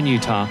Mexico and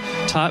Utah,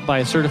 taught by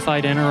a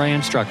certified NRA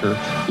instructor.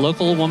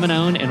 Local,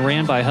 woman-owned, and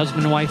ran by a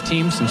husband and wife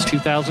team since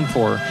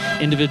 2004.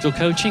 Individual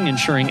coaching,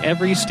 ensuring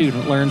every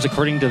student learns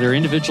according to their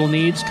individual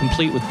needs,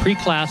 complete with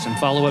pre-class and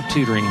follow-up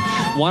tutoring.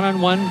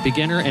 One-on-one,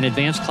 beginner, and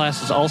advanced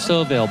classes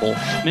also available.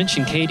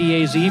 Mention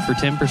KDAZ for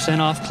 10%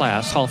 off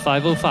class. Call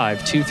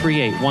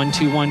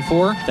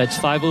 505-238-1214. That's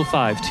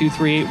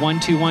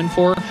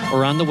 505-238-1214.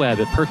 Or on the web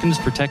at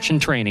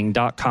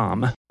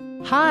perkinsprotectiontraining.com.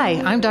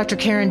 Hi, I'm Dr.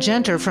 Karen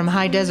Genter from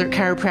High Desert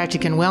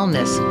Chiropractic and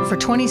Wellness. For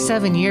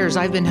 27 years,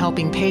 I've been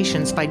helping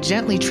patients by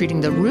gently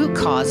treating the root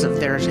cause of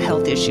their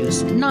health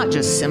issues, not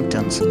just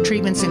symptoms.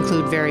 Treatments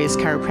include various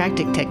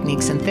chiropractic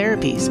techniques and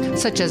therapies,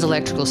 such as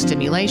electrical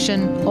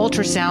stimulation,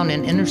 ultrasound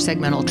and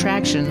intersegmental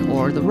traction,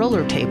 or the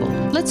roller table.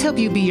 Let's help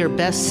you be your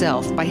best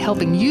self by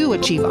helping you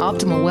achieve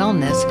optimal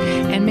wellness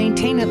and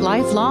maintain it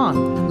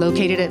lifelong.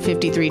 Located at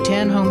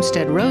 5310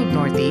 Homestead Road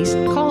Northeast,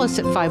 call us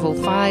at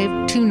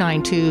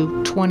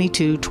 505-292-2226.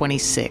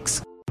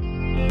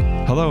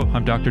 Hello,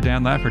 I'm Dr.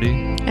 Dan Lafferty.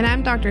 And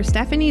I'm Dr.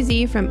 Stephanie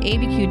Z from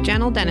ABQ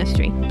Gentle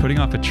Dentistry. Putting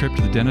off a trip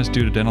to the dentist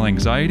due to dental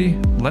anxiety?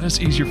 Let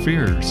us ease your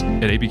fears.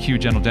 At ABQ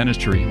Gentle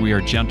Dentistry, we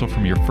are gentle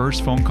from your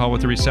first phone call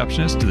with the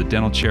receptionist to the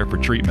dental chair for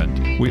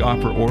treatment. We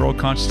offer oral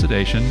conscious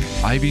sedation,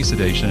 IV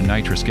sedation, and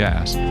nitrous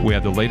gas. We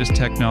have the latest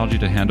technology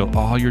to handle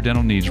all your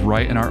dental needs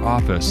right in our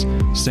office.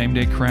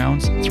 Same-day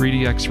crowns,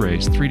 3D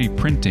x-rays, 3D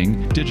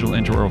printing, digital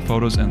intraoral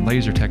photos, and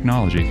laser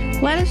technology.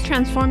 Let us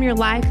transform your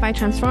life by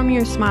transforming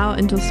your smile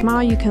into a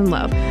smile you can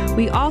love.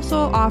 We also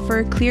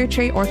offer clear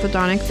tray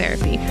orthodontic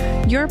therapy.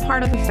 You're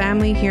part of the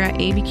family here at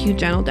ABQ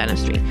Gentle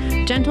Dentistry.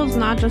 Gentle is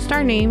not just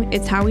our name,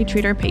 it's how we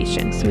treat our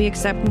patients. We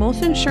accept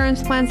most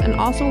insurance plans and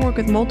also work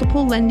with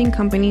multiple lending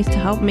companies to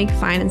help make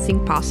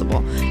financing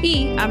possible.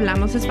 Y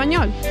hablamos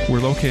español.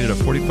 We're located at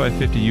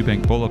 4550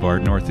 Eubank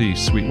Boulevard,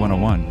 Northeast, Suite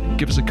 101.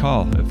 Give us a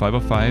call at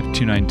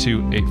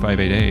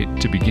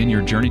 505-292-8588 to begin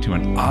your journey to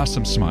an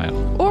awesome smile.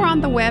 Or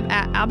on the web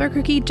at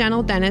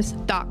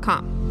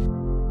albuquerquegentledentist.com.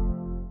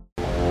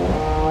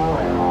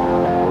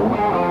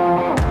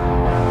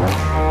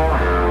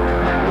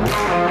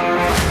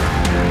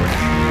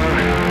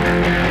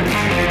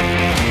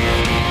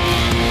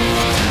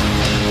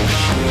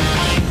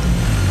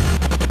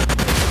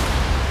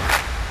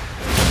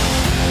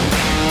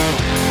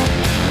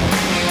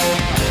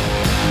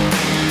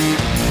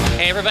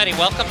 Everybody,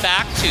 welcome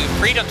back to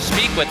Freedom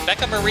Speak with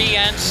Becca Marie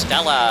and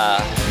Stella.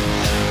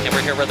 And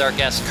we're here with our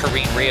guest,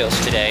 Corrine Rios,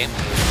 today.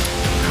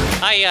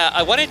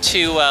 I wanted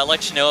to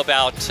let you know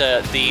about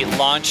the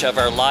launch of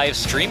our live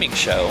streaming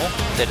show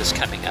that is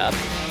coming up.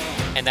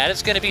 And that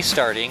is going to be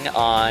starting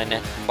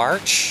on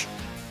March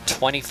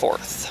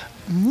 24th.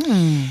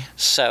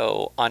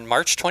 So on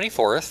March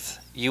 24th,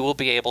 you will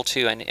be able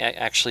to, and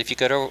actually if you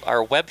go to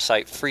our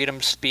website,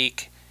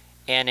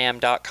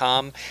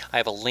 freedomspeaknm.com, I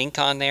have a link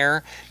on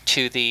there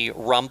to the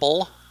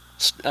Rumble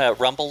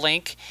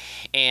link,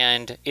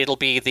 and it'll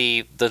be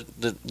the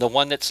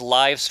one that's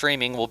live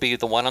streaming will be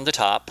the one on the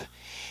top.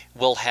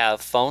 We'll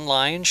have phone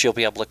lines. You'll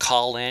be able to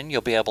call in.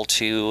 You'll be able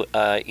to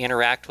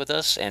interact with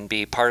us and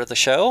be part of the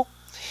show.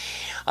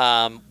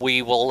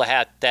 We will,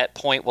 at that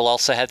point, we'll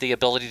also have the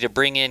ability to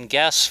bring in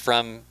guests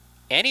from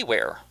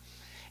anywhere.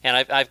 And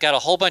I've got a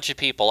whole bunch of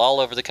people all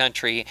over the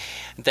country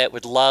that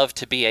would love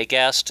to be a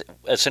guest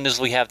as soon as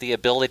we have the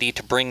ability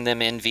to bring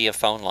them in via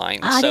phone line.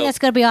 I think that's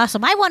going to be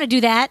awesome. I want to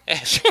do that.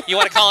 You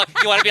want to call?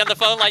 You want to be on the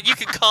phone line? You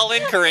can call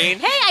in, Corrine.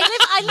 Hey,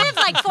 I live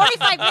like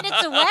 45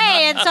 minutes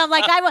away, and so I'm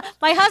like,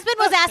 my husband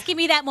was asking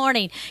me that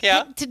morning.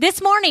 Yeah.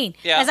 This morning,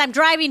 as I'm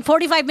driving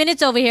 45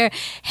 minutes over here.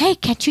 Hey,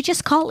 can't you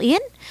just call in?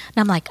 And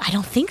I'm like, I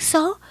don't think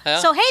so. Yeah.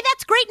 So, hey,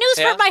 that's great news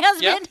for my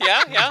husband.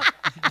 Yeah.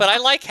 But I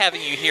like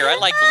having you here. I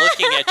like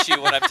looking at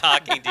you when I'm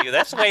talking to you.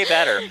 That's way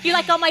better. You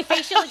like all my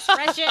facial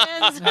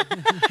expressions.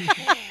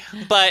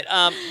 But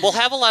we'll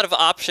have a lot of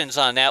options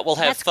on that. We'll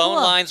have That's phone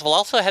cool. lines. We'll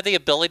also have the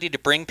ability to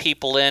bring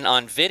people in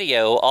on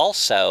video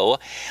also.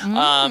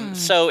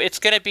 So it's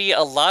going to be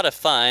a lot of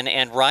fun.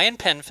 And Ryan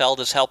Penfeld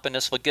is helping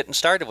us with getting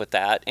started with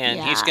that.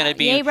 And he's going to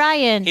be Yay,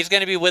 Ryan. He's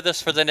going to be with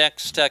us for the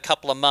next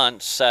couple of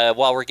months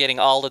while we're getting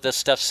all of this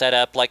stuff set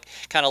up,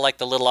 kind of like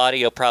the little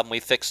audio problem we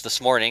fixed this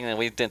morning.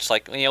 And it's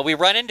like, we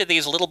run into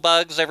these little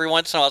bugs every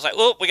once in a while. I was like,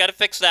 oh, we got to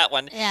fix that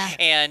one. Yeah.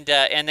 And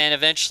then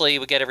eventually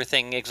we get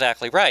everything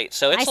exactly right.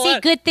 So it's I see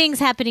good things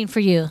happening for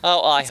you.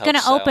 Oh, I it's hope going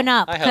to so. open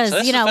up I hope because so.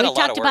 This has been a we lot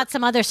talked of about work.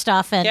 some other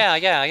stuff, and Yeah.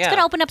 it's going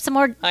to open up some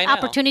more I know.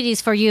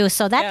 opportunities for you.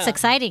 So that's Yeah.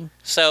 exciting.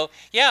 So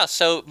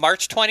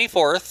March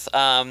 24th,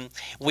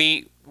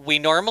 we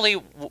normally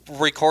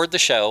record the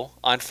show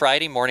on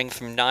Friday morning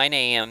from 9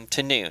 a.m.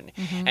 to noon.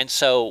 And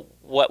so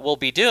what we'll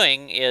be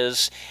doing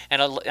is,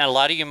 and a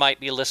lot of you might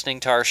be listening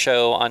to our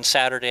show on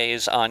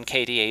Saturdays on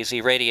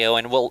KDAZ radio,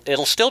 and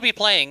it'll still be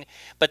playing,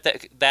 but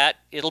that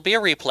it'll be a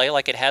replay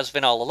like it has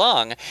been all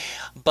along.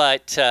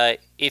 But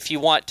if you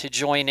want to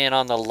join in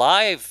on the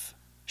live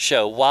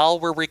show while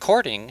we're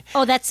recording,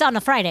 that's on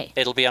a Friday.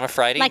 it'll be on a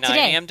Friday, Like 9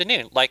 today. a.m. to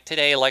noon, like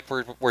today, like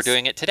we're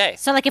doing it today.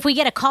 So, like, if we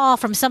get a call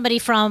from somebody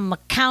from a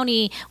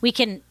county, they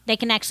can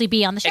actually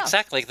be on the show.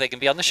 Exactly, they can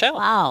be on the show.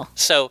 Wow.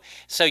 So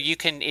you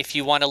can, if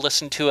you want to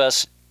listen to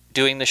us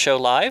doing the show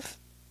live,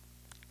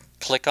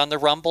 click on the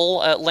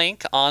Rumble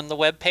link on the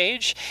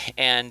webpage,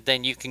 and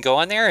then you can go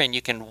on there and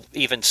you can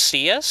even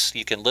see us,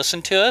 you can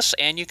listen to us,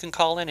 and you can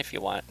call in if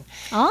you want.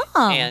 Oh.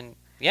 And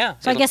yeah.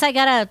 So I guess I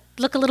got to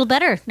look a little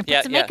better and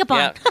put some makeup on.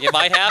 Yeah, you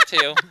might have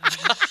to.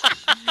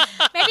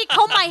 Maybe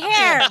comb my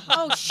hair.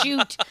 Oh,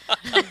 shoot.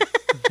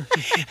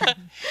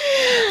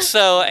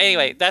 So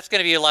anyway, that's going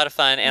to be a lot of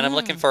fun, and I'm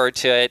looking forward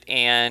to it.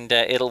 And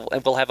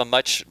we'll have a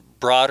much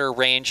broader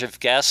range of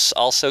guests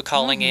also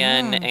calling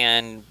in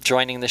and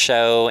joining the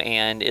show,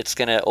 and it's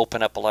going to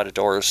open up a lot of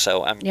doors.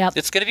 So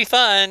it's going to be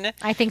fun.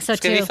 I think so,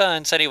 It's going to be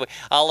fun. So anyway,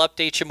 I'll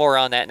update you more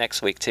on that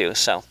next week too.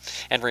 So,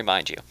 and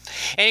remind you.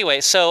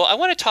 Anyway, so I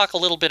want to talk a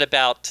little bit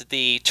about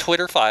the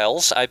Twitter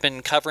files. I've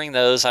been covering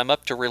those. I'm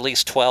up to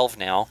release 12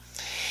 now.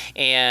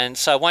 And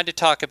so I wanted to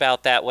talk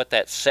about that, what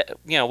that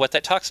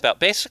talks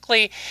about.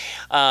 Basically,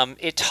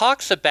 it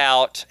talks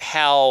about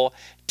how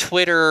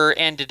Twitter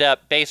ended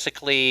up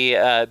basically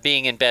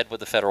being in bed with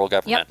the federal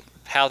government. Yep.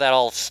 how that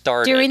all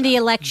started. During the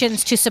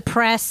elections to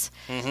suppress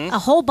a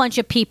whole bunch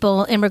of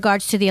people in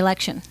regards to the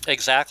election.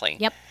 Exactly.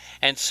 Yep.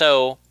 And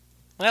so,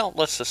 well,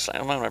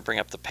 I'm going to bring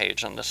up the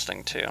page on this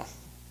thing too.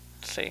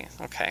 Let's see.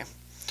 Okay.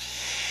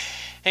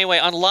 Anyway,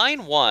 on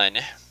line 1,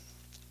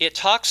 it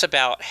talks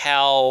about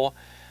how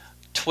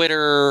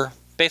Twitter,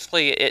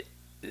 basically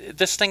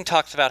this thing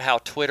talks about how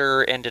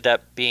Twitter ended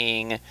up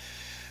being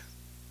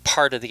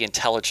part of the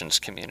intelligence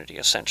community,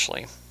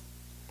 essentially.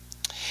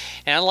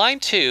 And on line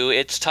 2,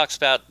 it talks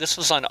about, this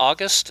was on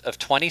August of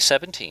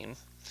 2017,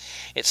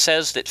 it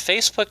says that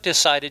Facebook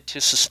decided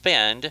to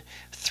suspend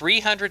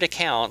 300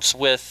 accounts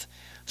with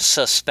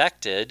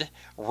suspected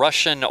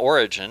Russian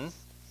origin,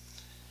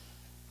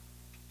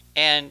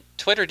 and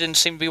Twitter didn't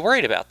seem to be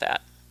worried about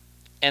that.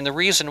 And the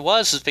reason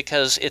is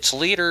because its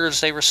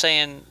leaders, they were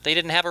saying they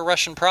didn't have a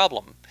Russian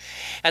problem.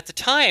 At the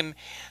time,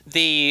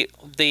 the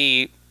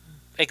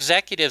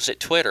executives at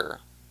Twitter,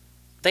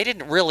 they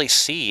didn't really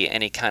see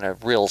any kind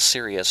of real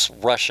serious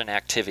Russian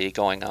activity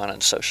going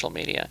on social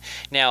media.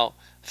 Now,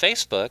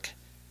 Facebook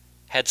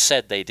had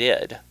said they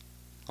did.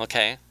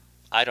 Okay?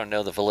 I don't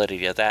know the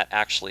validity of that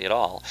actually at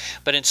all.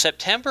 But in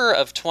September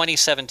of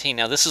 2017,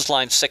 now this is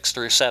lines 6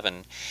 through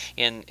 7,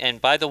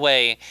 and by the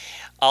way,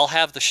 I'll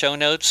have the show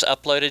notes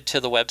uploaded to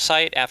the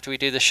website after we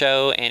do the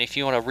show, and if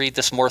you want to read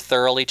this more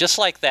thoroughly, just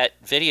like that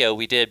video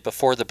we did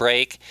before the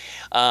break,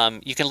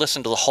 you can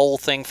listen to the whole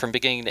thing from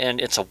beginning to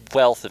end. It's a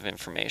wealth of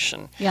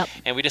information. Yep.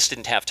 And we just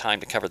didn't have time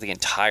to cover the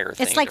entire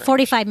thing. It's like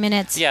 45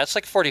 minutes. Yeah, it's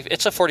a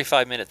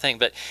 45-minute thing,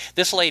 but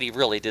this lady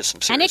really did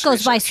some serious And it goes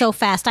research. by so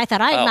fast. I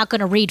thought, I'm not going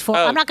to read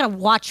I'm not going to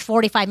watch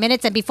 45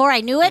 minutes, and before I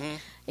knew it,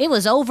 it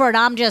was over, and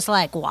I'm just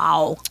like,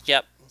 wow.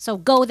 Yep. So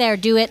go there,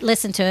 do it,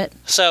 listen to it.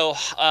 So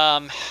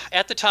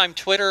at the time,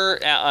 Twitter,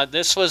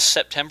 this was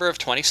September of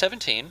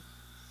 2017,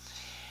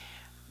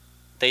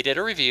 they did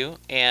a review,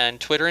 and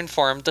Twitter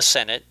informed the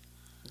Senate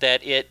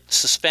that it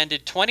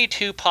suspended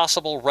 22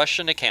 possible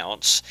Russian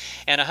accounts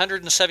and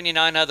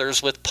 179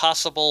 others with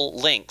possible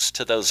links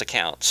to those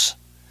accounts.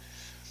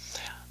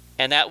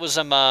 And that was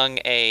among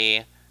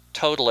a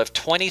total of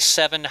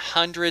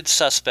 2,700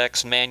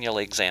 suspects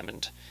manually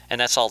examined,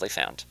 and that's all they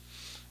found.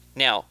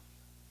 Now,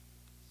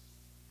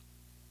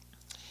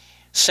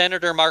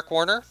 Senator Mark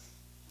Warner,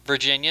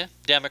 Virginia,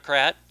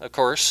 Democrat, of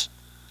course,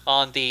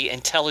 on the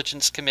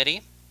Intelligence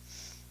Committee.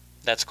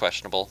 That's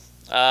questionable.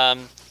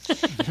 Held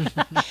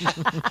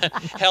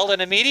an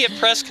immediate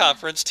press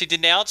conference to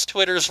denounce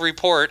Twitter's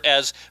report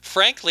as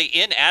frankly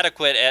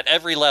inadequate at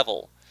every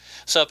level.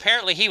 So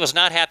apparently he was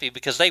not happy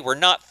because they were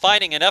not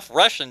finding enough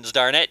Russians,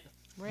 darn it.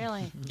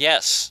 Really?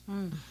 Yes.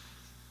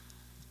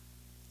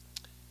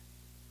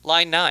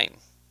 Line 9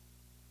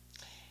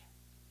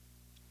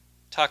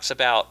 talks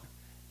about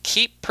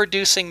keep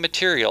producing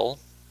material.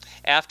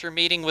 After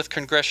meeting with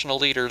congressional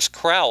leaders,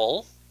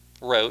 Crowell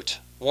wrote,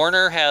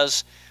 Warner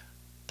has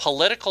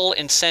political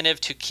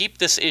incentive to keep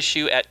this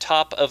issue at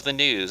top of the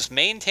news,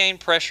 maintain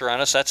pressure on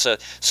us, that's a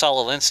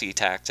Saul Alinsky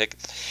tactic,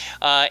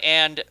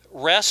 and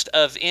rest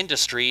of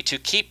industry to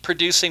keep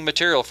producing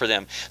material for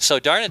them. So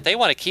darn it, they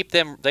want to keep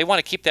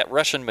that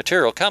Russian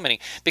material coming,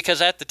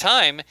 because at the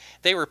time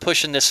they were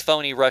pushing this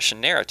phony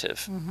Russian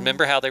narrative.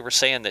 Remember how they were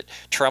saying that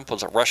Trump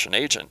was a Russian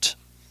agent?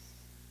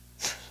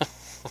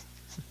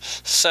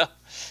 So,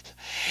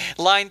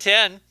 line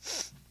 10,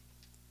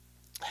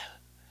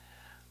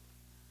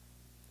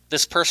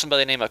 this person by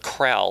the name of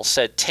Crowell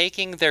said,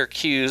 taking their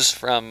cues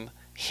from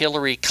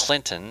Hillary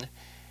Clinton,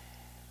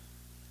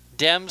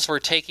 Dems were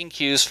taking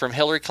cues from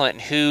Hillary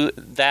Clinton, who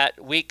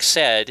that week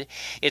said,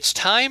 it's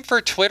time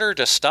for Twitter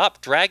to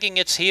stop dragging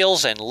its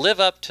heels and live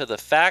up to the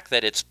fact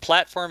that its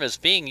platform is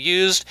being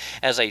used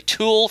as a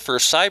tool for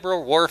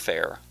cyber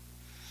warfare.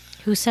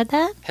 Who said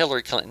that?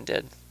 Hillary Clinton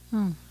did.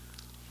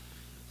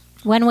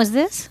 When was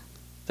this?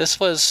 This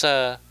was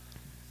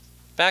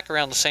back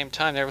around the same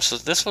time.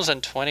 This was in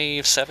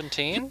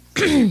 2017.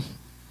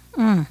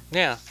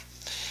 Yeah,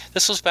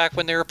 this was back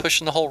when they were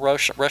pushing the whole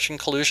Russian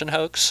collusion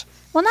hoax.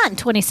 Well, not in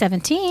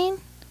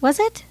 2017, was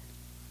it?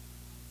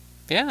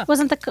 Yeah.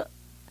 Wasn't the...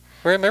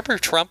 Remember,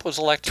 Trump was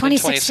elected in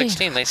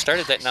 2016. They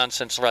started that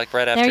nonsense right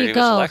after he was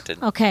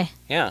elected. Okay.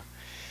 Yeah.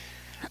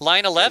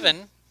 Line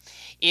 11.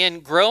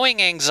 In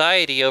growing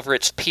anxiety over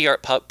its PR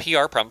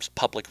problems,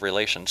 public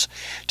relations,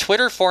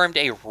 Twitter formed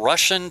a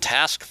Russian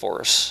task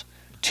force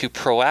to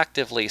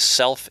proactively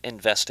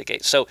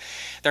self-investigate. So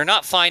they're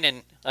not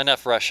finding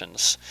enough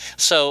Russians.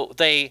 So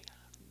they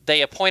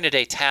appointed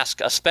a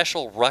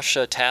special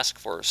Russia task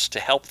force to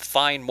help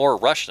find more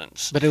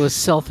Russians. But it was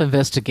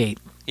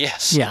self-investigate.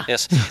 Yes. Yeah.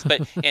 Yes.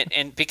 But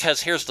and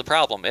because here's the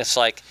problem. It's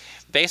like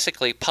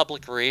basically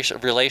public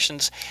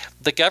relations.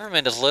 The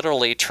government is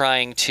literally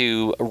trying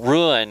to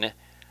ruin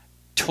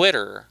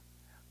Twitter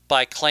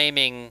by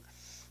claiming,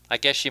 I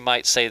guess you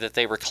might say that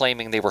they were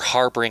claiming they were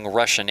harboring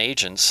Russian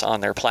agents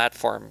on their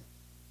platform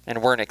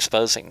and weren't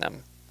exposing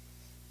them.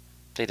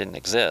 They didn't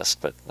exist,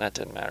 but that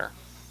didn't matter.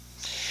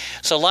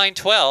 So line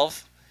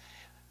 12,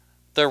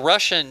 The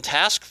Russian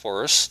task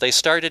force, they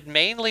started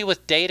mainly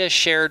with data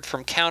shared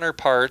from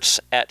counterparts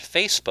at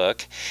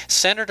Facebook,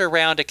 centered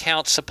around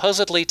accounts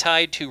supposedly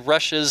tied to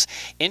Russia's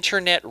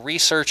Internet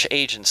Research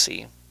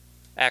Agency,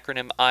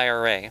 acronym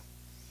IRA.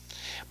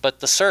 But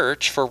the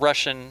search for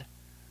Russian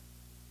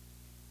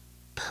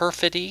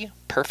perfidy,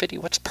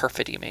 what's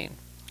perfidy mean?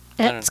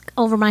 It's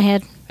over my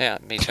head. Yeah,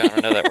 me too. I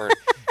don't know that word.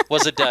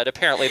 Was a dud.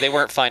 Apparently, they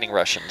weren't finding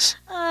Russians.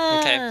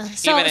 Okay.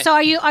 So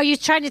are you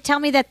trying to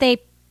tell me that they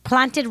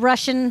planted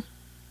Russian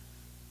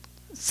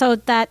so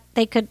that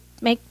they could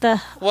make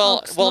the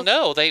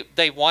no,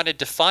 they wanted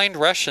to find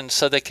Russians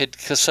so they could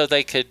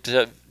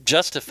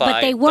justify.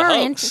 But they weren't.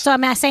 The hoax. So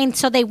I'm saying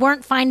they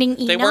weren't finding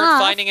enough. They weren't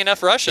finding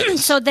enough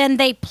Russians. So then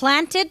they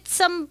planted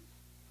some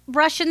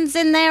Russians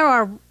in there,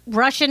 or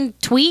Russian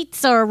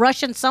tweets, or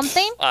Russian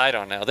something. I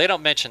don't know. They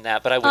don't mention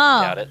that, but I wouldn't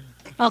doubt it.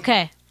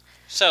 Okay.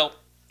 So,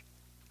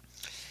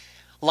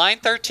 line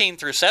 13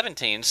 through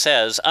 17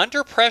 says,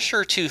 under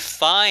pressure to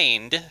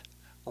find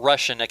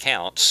Russian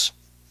accounts.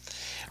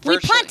 We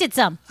planted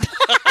some.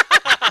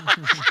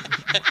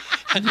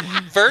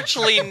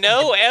 Virtually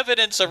no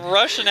evidence of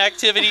Russian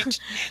activity.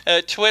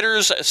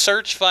 Twitter's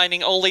search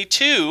finding only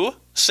 2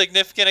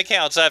 significant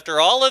accounts.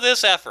 After all of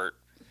this effort,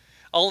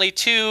 only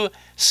 2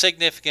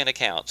 significant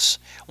accounts,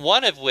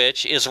 one of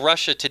which is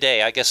Russia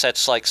Today, I guess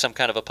that's like some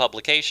kind of a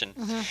publication,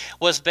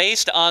 was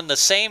based on the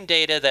same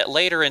data that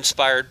later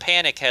inspired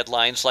panic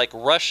headlines like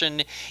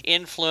Russian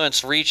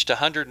influence reached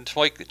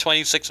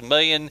 126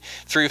 million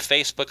through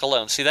Facebook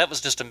alone. See, that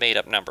was just a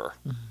made-up number.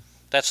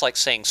 That's like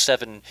saying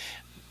 7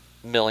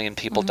 million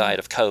people died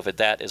of COVID.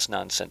 That is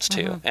nonsense,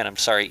 too. And I'm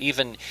sorry,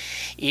 even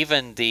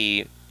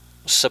the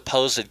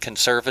supposed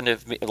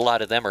conservative, a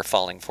lot of them are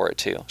falling for it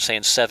too,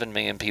 saying 7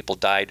 million people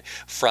died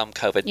from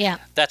COVID. Yeah.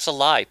 That's a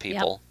lie,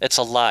 people. Yep. It's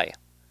a lie.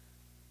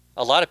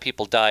 A lot of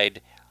people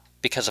died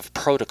because of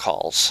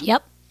protocols.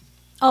 Yep.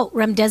 Oh,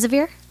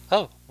 remdesivir?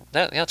 Oh,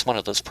 that's one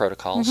of those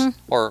protocols.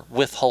 Or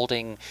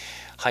withholding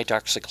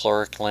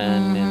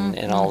hydroxychloroquine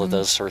and all of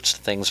those sorts of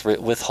things.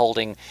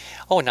 Withholding,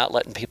 not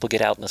letting people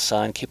get out in the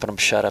sun, keeping them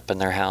shut up in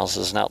their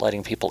houses, not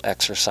letting people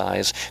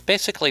exercise,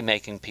 basically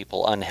making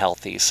people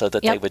unhealthy so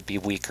that they would be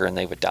weaker and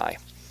they would die.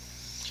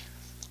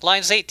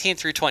 Lines 18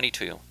 through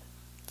 22,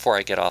 before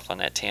I get off on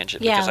that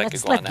tangent. Yeah,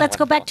 let's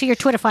go back to your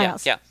Twitter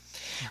files. Yeah.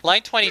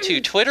 Line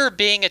 22, Twitter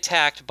being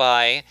attacked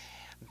by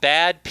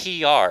bad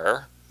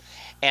PR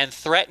and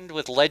threatened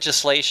with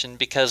legislation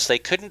because they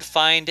couldn't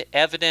find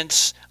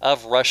evidence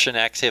of Russian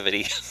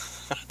activity.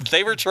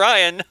 They were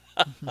trying.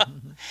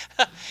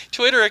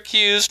 Twitter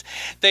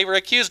they were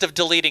accused of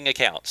deleting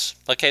accounts.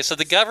 Okay, so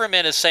the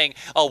government is saying,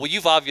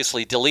 you've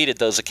obviously deleted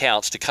those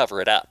accounts to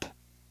cover it up.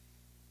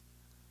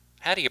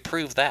 How do you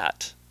prove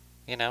that?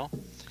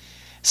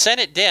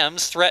 Senate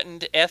Dems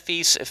threatened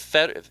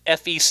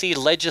FEC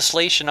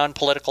legislation on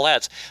political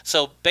ads.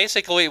 So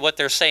basically what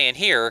they're saying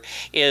here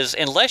is,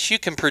 unless you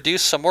can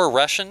produce some more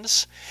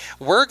Russians,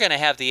 we're going to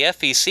have the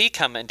FEC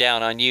coming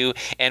down on you,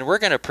 and we're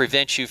going to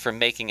prevent you from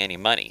making any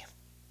money.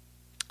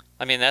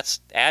 I mean,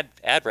 that's ad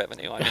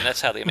revenue. I mean,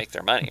 that's how they make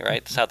their money,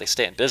 right? That's how they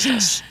stay in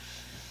business.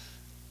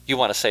 You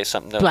want to say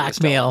something?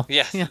 Blackmail.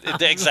 Yeah,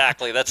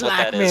 exactly. That's what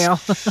that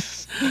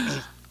is.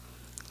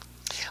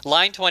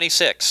 Line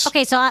 26.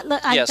 Okay, so I've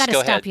got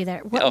to stop you there.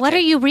 What are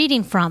you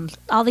reading from?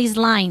 All these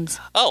lines.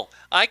 Oh,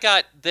 I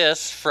got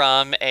this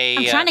from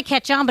I'm trying to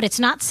catch on, but it's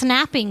not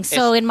snapping.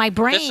 So in my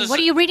brain, what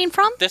are you reading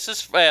from? This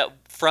is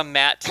from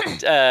Matt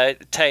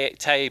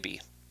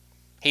Taibbi.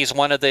 He's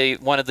one of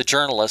the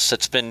journalists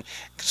that's been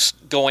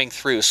scouring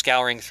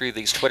through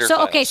these Twitter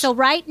files. Okay, so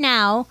right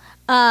now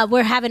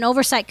we're having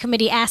oversight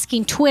committee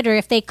asking Twitter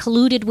if they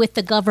colluded with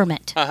the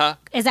government.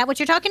 Is that what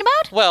you're talking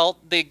about? Well,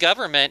 the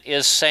government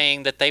is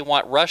saying that they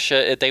want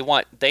Russia.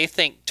 They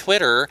think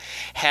Twitter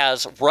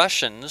has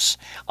Russians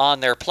on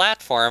their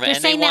platform. They're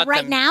saying that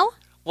right now?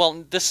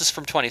 Well, this is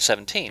from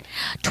 2017.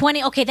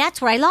 Okay,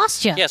 that's where I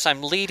lost you. Yes,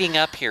 I'm leading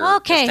up here.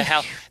 Okay.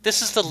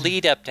 This is the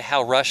lead up to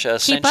how Russia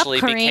essentially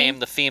became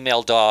the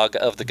female dog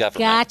of the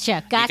government.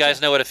 Gotcha. You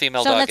guys know what a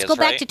female dog is, right? So let's go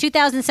back to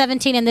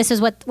 2017, and this is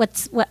what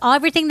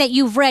everything that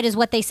you've read is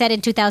what they said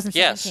in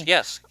 2017.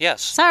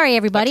 Yes. Sorry,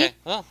 everybody. Okay.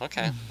 Well,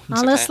 okay. A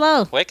little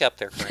slow. Wake up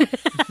there, Corinne.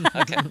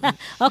 Okay.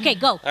 Okay,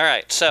 go. All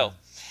right, so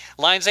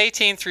lines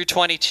 18 through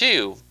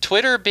 22,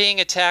 Twitter being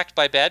attacked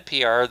by bad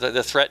PR,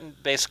 the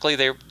threatened, basically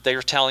they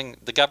were telling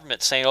the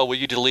government, saying,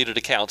 you deleted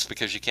accounts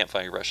because you can't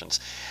find your Russians.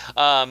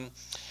 Line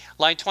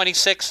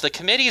 26, the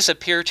committees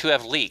appear to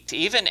have leaked,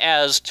 even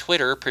as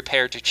Twitter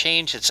prepared to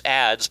change its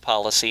ads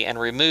policy and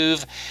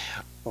remove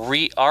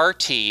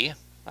RT,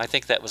 I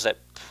think that was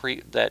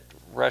that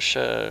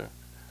Russia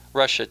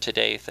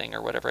Today thing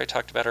or whatever I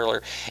talked about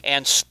earlier,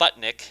 and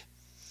Sputnik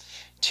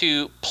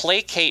to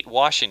placate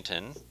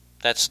Washington.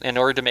 That's in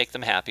order to make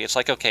them happy. It's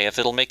like, okay, if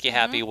it'll make you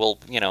happy, we'll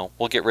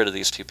get rid of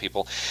these 2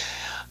 people.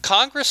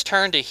 Congress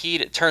turned the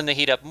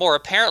heat up more,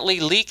 apparently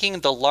leaking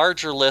the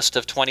larger list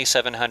of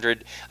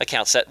 2,700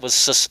 accounts that was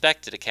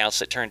suspected accounts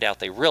that turned out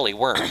they really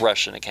weren't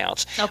Russian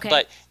accounts. Okay.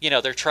 But,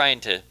 they're trying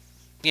to,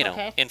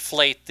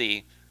 inflate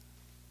the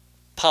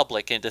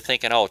public into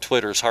thinking, oh,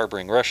 Twitter's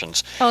harboring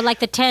Russians. Oh, like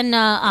the 10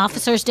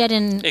 officers dead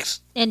in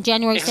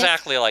January 6th?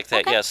 Exactly like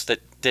that, Okay. yes, that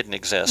didn't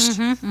exist.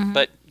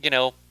 But,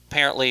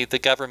 apparently the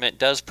government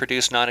does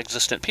produce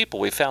non-existent people.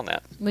 We found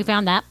that. We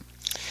found that.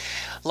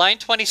 Line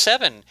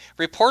 27.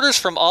 Reporters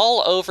from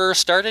all over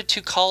started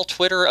to call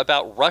Twitter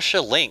about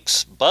Russia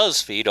links.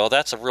 BuzzFeed,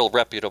 that's a real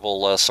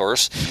reputable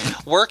source,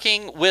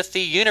 working with the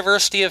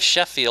University of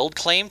Sheffield,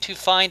 claimed to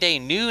find a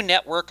new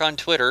network on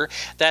Twitter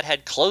that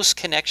had close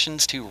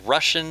connections to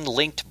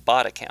Russian-linked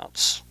bot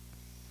accounts.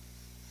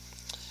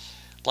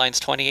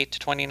 Lines 28 to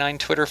 29,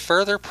 Twitter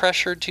further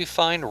pressured to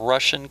find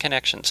Russian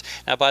connections.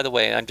 Now, by the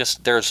way,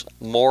 there's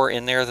more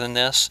in there than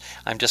this.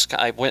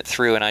 I went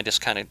through and I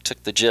just kind of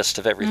took the gist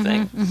of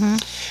everything.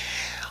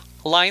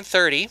 Line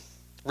 30,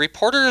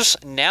 reporters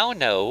now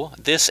know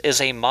this is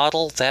a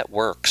model that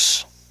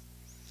works.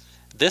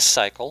 This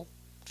cycle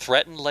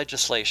threatened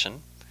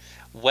legislation,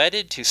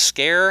 wedded to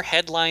scare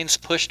headlines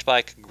pushed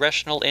by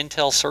congressional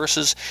intel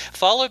sources,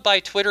 followed by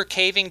Twitter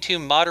caving to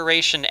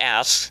moderation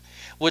asks,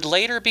 would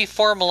later be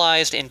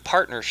formalized in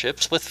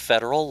partnerships with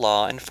federal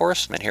law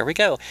enforcement. Here we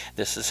go.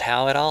 This is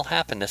how it all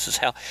happened. This is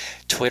how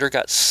Twitter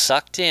got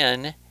sucked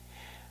in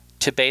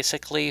to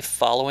basically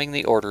following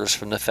the orders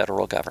from the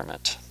federal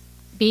government.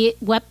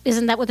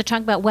 Isn't that what they're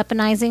talking about,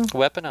 weaponizing?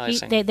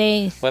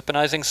 Weaponizing.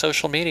 Weaponizing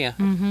social media.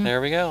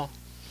 There we go.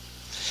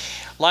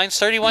 Lines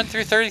 31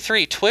 through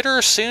 33. Twitter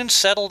soon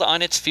settled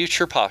on its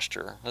future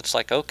posture. It's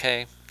like,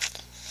 okay,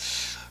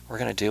 we're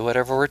going to do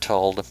whatever we're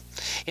told.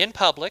 In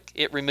public,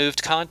 it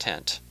removed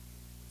content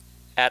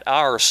at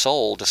our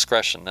sole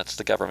discretion. That's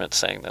the government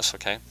saying this,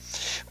 okay?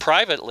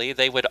 Privately,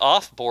 they would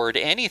offboard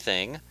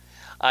anything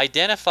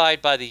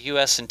identified by the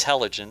U.S.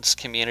 intelligence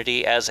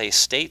community as a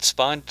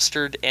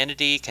state-sponsored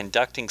entity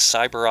conducting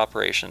cyber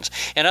operations.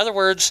 In other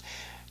words,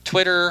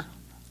 Twitter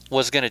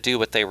was going to do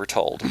what they were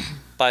told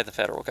by the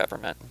federal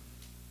government.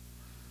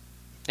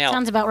 Now,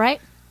 sounds about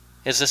right.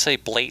 Is this a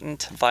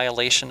blatant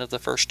violation of the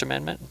First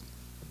Amendment?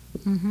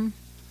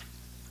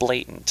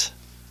 Blatant.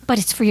 But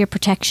it's for your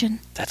protection.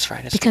 That's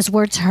right. Because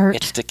words hurt.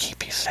 It's to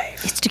keep you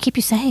safe. It's to keep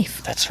you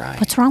safe. That's right.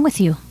 What's wrong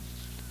with you?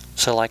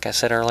 So like I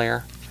said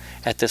earlier,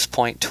 at this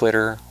point,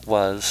 Twitter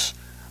was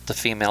the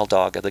female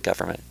dog of the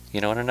government. You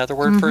know what another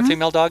word for a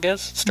female dog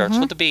is? Starts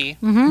with a B,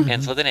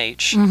 ends with an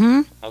H.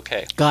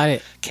 Okay. Got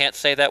it. Can't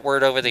say that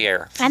word over the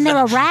air. And they're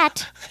a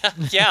rat.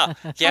 Yeah.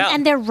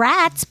 And they're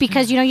rats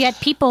because, you had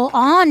people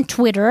on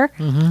Twitter,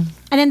 and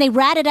then they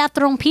ratted out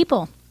their own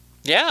people.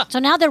 Yeah. So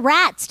now they're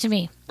rats to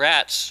me.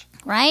 Rats.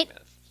 Right?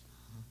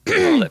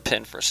 Hold that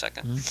pin for a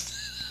second.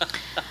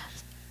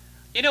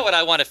 You know what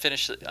I want to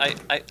finish?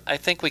 I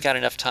think we got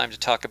enough time to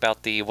talk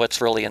about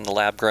what's really in the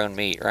lab-grown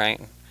meat,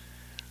 right?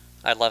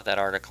 I love that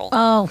article.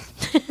 Oh.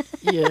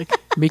 Yeah,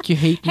 make you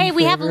hate me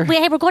forever.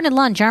 We're going to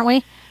lunch, aren't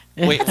we?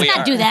 Let's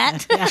not do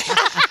that. We're going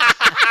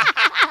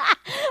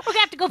to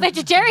have to go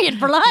vegetarian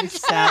for lunch.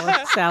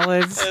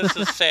 Salads. This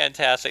is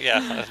fantastic.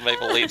 Yeah, maybe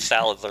we'll eat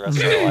salads the rest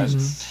of our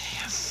lives.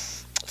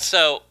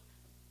 So,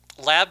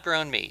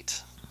 lab-grown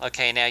meat.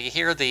 Okay, now you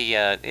hear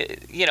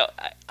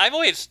I'm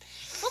always...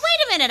 Well,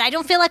 wait a minute. I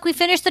don't feel like we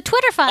finished the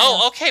Twitter file.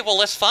 Oh, okay. Well,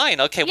 that's fine.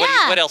 Okay,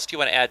 Yeah. what else do you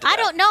want to add to that? I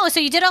don't know. So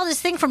you did all this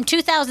thing from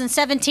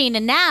 2017,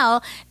 and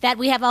now that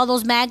we have all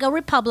those MAGA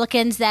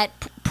Republicans that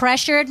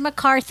pressured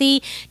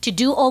McCarthy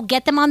to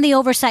get them on the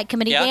oversight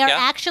committee, they are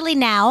actually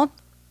now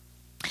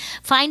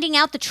finding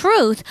out the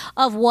truth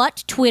of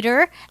what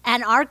Twitter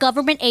and our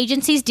government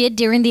agencies did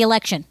during the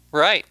election.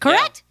 Right.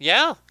 Correct?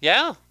 Yeah.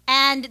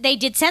 And they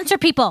did censor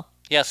people.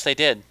 Yes, they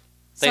did.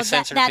 They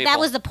censored people. That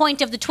was the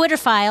point of the Twitter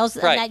files,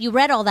 Right. that you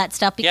read all that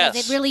stuff, because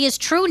it really is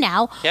true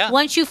now. Yeah.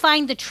 Once you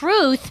find the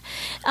truth,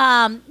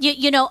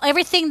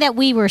 everything that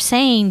we were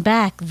saying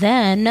back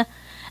then,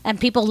 and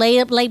people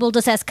labeled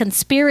us as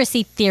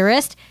conspiracy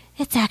theorists,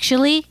 it's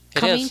actually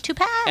coming to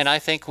pass. And I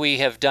think we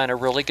have done a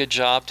really good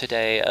job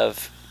today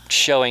of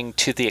showing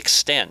to the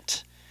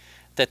extent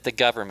that the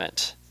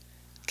government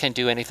can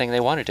do anything they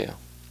want to do.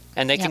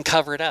 And they can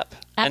cover it up.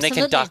 Absolutely. And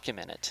they can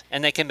document it.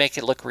 And they can make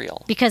it look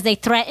real. Because they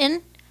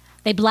threaten,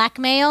 they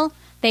blackmail,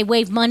 they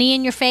wave money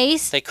in your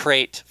face. They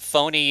create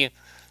a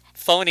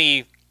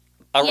phony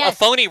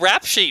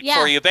rap sheet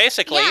for you,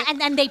 basically. Yeah,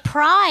 and then they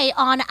pry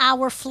on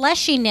our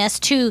fleshiness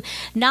to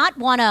not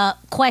want to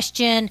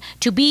question,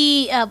 to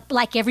be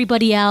like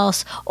everybody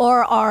else,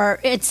 or our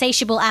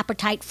insatiable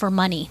appetite for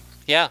money.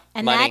 Yeah,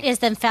 and money. that is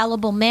the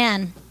infallible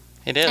man.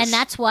 It is. And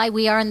that's why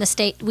we are in the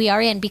state we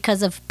are in,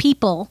 because of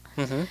people,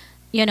 and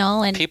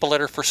people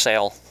that are for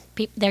sale.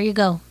 There you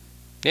go.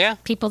 Yeah.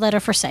 People that are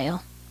for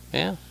sale.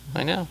 Yeah,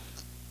 I know.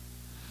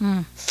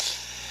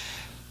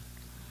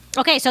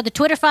 Okay, so the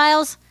Twitter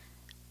files,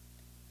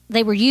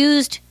 they were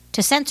used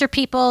to censor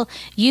people,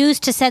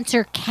 used to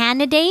censor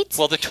candidates.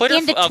 Well, the Twitter...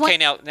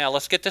 now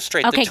let's get this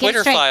straight. Okay, the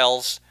Twitter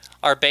files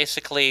are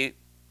basically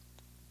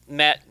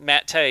Matt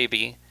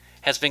Taibbi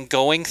has been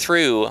going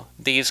through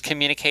these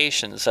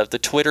communications of the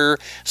Twitter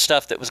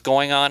stuff that was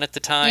going on at the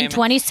time in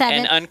 27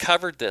 and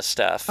uncovered this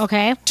stuff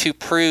to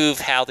prove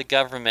how the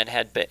government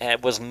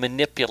was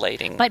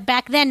manipulating. But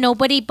back then,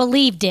 nobody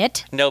believed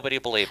it. Nobody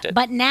believed it.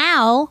 But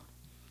now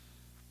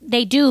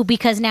they do,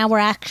 because now we're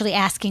actually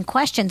asking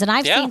questions. And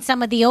I've seen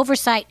some of the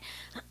oversight,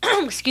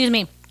 excuse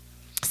me,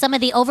 some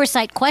of the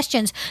oversight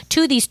questions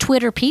to these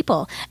Twitter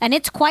people. And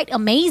it's quite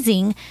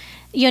amazing.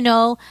 You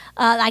know,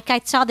 like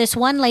I saw this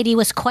one lady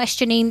was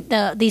questioning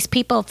these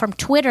people from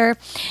Twitter,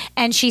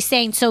 and she's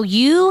saying, "So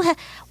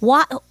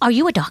are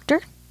you a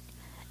doctor?"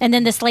 And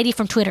then this lady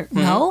from Twitter,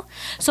 no.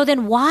 So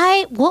then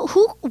why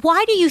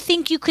do you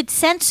think you could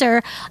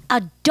censor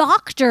a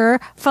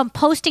doctor from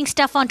posting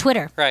stuff on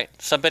Twitter? Right.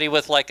 Somebody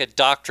with like a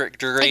doctorate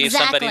degree,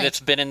 somebody that's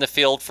been in the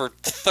field for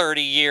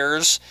 30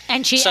 years,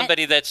 and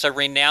somebody that's a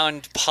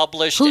renowned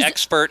published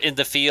expert in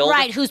the field.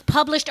 Right, who's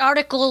published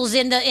articles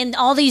in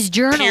all these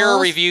journals.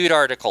 Peer-reviewed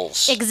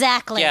articles.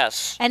 Exactly.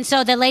 Yes. And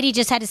so the lady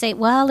just had to say,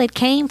 well, it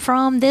came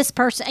from this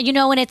person. You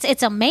know, and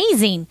it's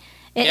amazing.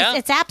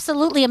 It's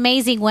absolutely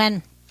amazing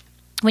when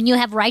you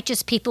have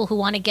righteous people who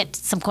want to get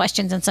some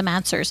questions and some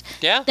answers.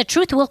 Yeah. The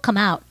truth will come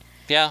out.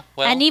 Yeah,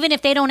 well. And even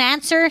if they don't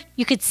answer,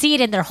 you could see it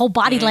in their whole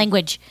body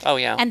language. Oh,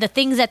 yeah. And the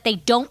things that they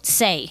don't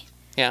say.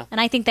 Yeah. And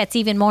I think that's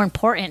even more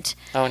important.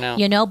 Oh, no.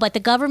 You know, but the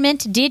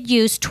government did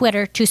use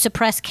Twitter to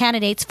suppress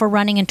candidates for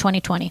running in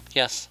 2020.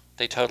 Yes,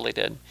 they totally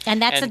did.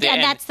 And that's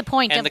the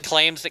point. And the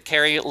claims that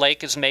Carrie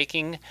Lake is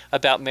making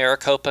about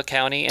Maricopa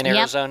County in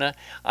Arizona,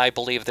 I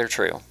believe they're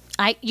true.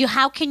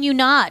 How can you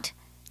not?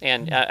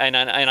 And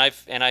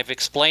I've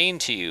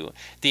explained to you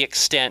the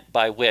extent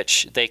by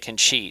which they can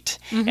cheat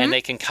and they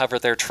can cover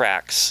their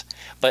tracks.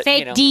 But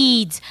fake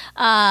deeds,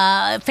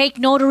 fake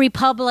notary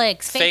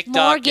publics, fake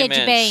mortgage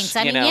banks.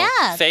 I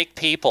mean, fake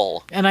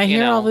people. And I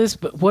hear all this,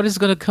 but what is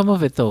going to come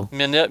of it, though?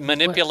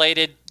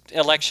 Manipulated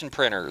election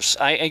printers.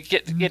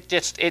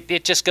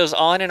 It just goes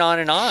on and on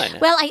and on.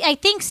 Well, I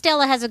think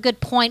Stella has a good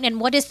point. And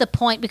what is the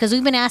point? Because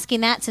we've been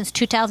asking that since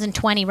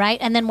 2020, right?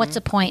 And then what's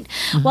the point?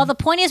 Well, the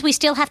point is we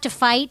still have to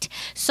fight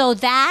so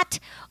that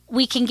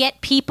we can get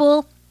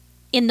people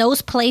in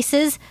those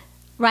places,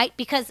 right?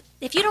 Because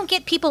if you don't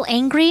get people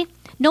angry,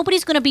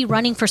 nobody's going to be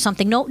running for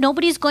something.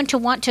 Nobody's going to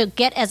want to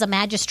get as a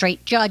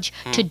magistrate, judge,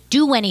 to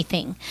do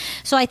anything.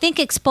 So I think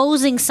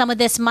exposing some of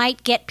this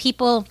might get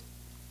people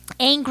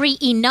angry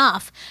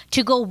enough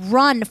to go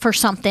run for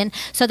something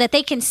so that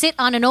they can sit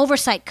on an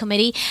oversight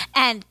committee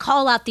and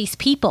call out these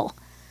people.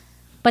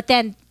 But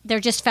then they're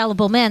just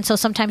fallible men, so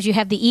sometimes you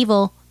have the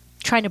evil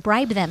trying to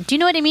bribe them. Do you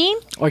know what I mean?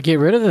 Or get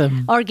rid of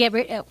them.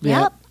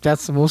 Yep.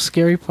 That's the most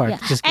scary part. Yeah.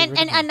 Just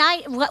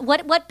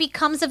what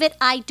becomes of it,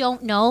 I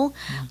don't know.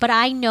 But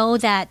I know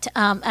that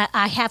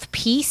I have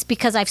peace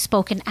because I've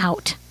spoken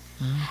out.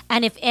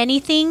 And if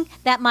anything,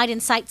 that might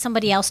incite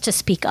somebody else to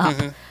speak up.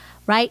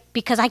 Right?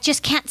 Because I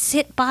just can't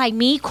sit by.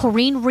 Me,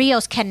 Corrine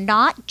Rios,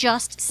 cannot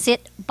just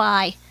sit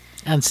by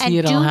and see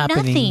it all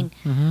happening.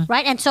 Nothing.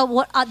 Right? And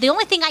so the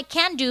only thing I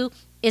can do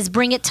is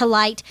bring it to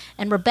light,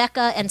 and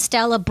Rebecca and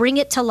Stella bring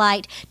it to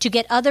light to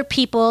get other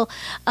people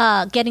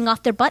getting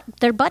off their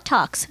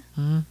buttocks.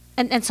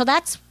 And so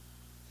that's,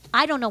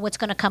 I don't know what's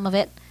going to come of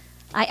it.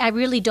 I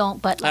really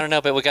don't. But I don't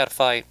know, but we got to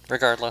fight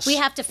regardless. We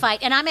have to fight,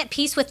 and I'm at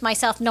peace with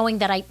myself knowing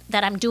that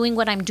I'm doing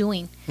what I'm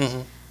doing.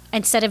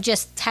 Instead of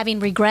just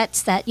having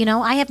regrets that,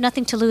 I have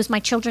nothing to lose.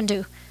 My children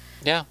do.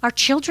 Yeah. Our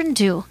children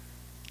do.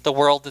 The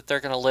world that they're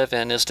going to live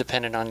in is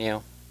dependent on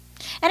you.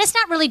 And it's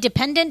not really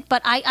dependent,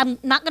 but I'm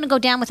not going to go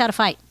down without a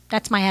fight.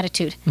 That's my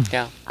attitude.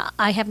 Yeah.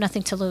 I have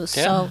nothing to lose.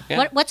 Yeah,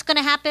 so what's going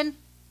to happen?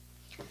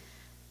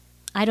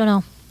 I don't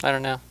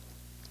know.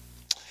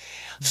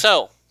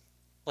 So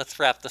let's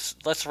wrap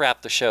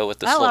the show with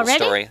this little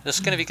already? story. This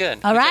is going to be good.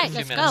 All We've right,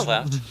 got a few let's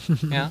minutes go.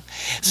 left. Yeah.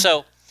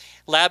 So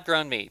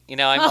lab-grown meat.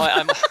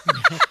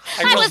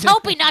 I was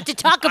hoping not to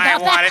talk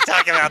about that. I want to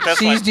talk about this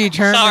one. She's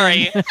determined.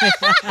 Sorry.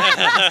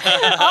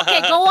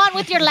 Okay, go on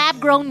with your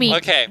lab-grown meat.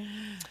 Okay.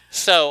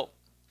 So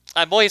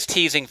I'm always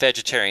teasing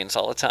vegetarians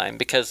all the time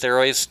because they're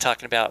always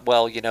talking about,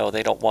 well,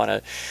 they don't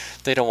want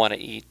to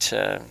eat,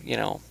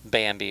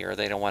 Bambi, or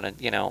they don't want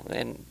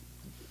to,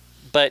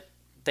 but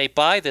they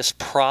buy this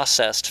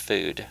processed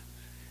food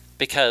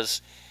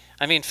because,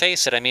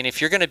 face it. If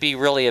you're going to be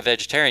really a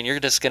vegetarian, you're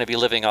just going to be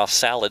living off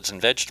salads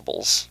and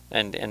vegetables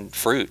and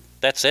fruit.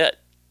 That's it.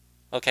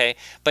 Okay?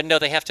 But no,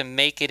 they have to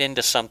make it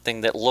into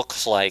something that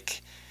looks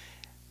like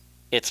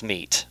it's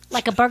meat.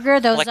 Like a burger,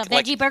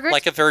 veggie burgers?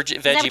 Like a veggie burger.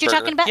 Is that what you're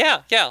talking about?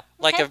 Yeah.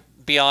 Like a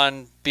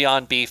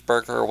Beyond Beef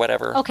burger or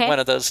whatever. Okay. One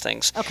of those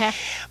things. Okay.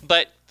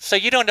 But, so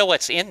you don't know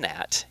what's in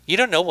that. You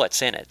don't know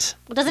what's in it.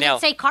 Well, doesn't it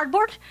say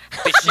cardboard?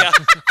 Yeah.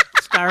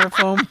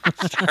 Styrofoam.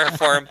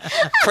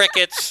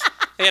 Crickets.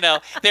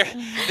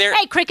 They're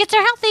Hey, crickets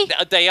are healthy.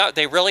 They are.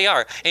 They really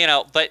are.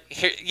 But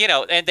here,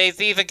 and they've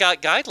even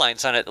got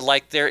guidelines on it.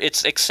 Like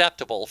it's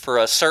acceptable for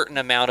a certain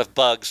amount of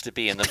bugs to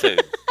be in the food.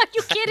 Are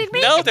you kidding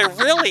me? No, there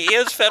really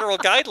is federal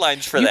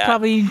guidelines for You've that.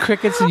 probably eaten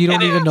crickets and you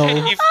don't even know.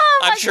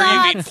 I'm sure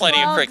you've eaten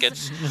plenty of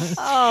crickets.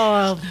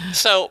 Oh.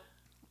 So,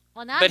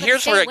 Well, now but I'm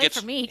here's stay where it away gets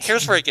from meat.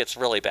 here's where it gets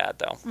really bad,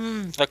 though.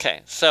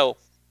 Okay, so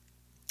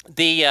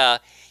the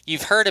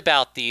you've heard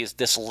about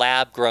this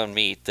lab-grown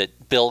meat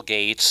that Bill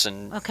Gates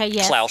and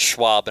yes. Klaus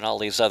Schwab and all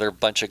these other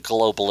bunch of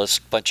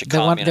globalists, bunch of They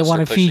communists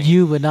want are to feed pushing.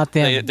 you, but not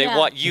them. They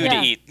want you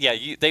to eat.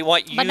 Yeah, they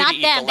want you But not to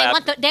eat them. the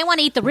lab. They want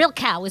to eat the real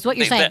cow, is what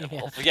you're saying.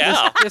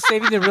 Yeah. They're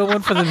saving the real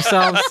one for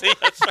themselves. See,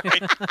 that's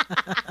right.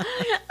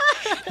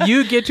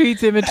 You get to eat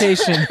the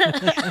imitation.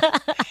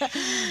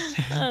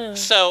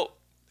 So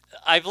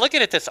I'm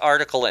looking at this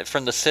article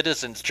from the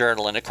Citizens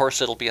Journal, and of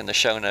course it'll be in the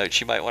show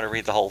notes. You might want to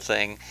read the whole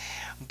thing.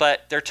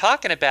 But they're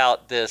talking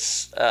about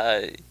this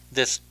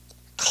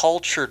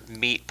cultured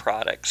meat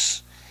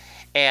products.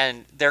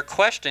 And they're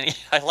questioning,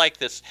 I like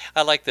this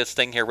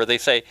thing here where they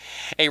say,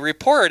 a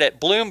report at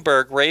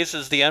Bloomberg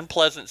raises the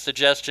unpleasant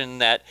suggestion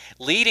that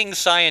leading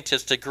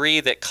scientists agree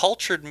that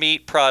cultured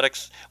meat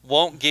products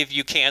won't give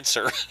you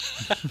cancer.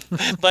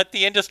 But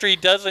the industry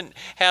doesn't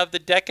have the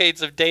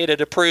decades of data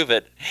to prove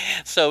it.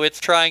 So it's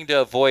trying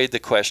to avoid the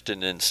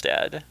question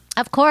instead.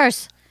 Of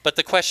course. But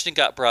the question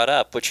got brought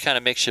up, which kind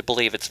of makes you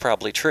believe it's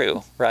probably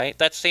true, right?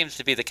 That seems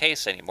to be the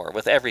case anymore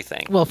with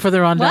everything. Well,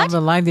 further on down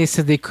the line, they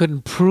said they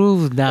couldn't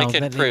prove now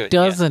that it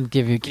doesn't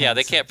give you cancer. Yeah,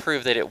 they can't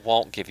prove that it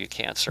won't give you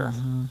cancer.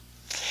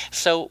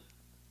 So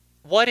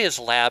what is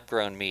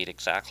lab-grown meat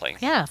exactly?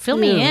 Yeah, fill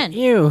me in.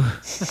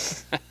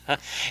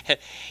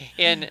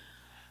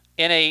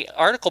 In a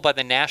article by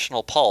the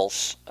National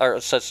Pulse, or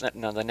it says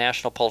the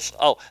National Pulse.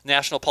 Oh,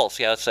 National Pulse.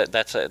 Yeah,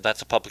 that's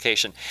a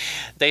publication.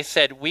 They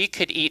said we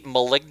could eat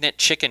malignant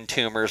chicken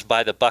tumors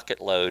by the bucket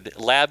load.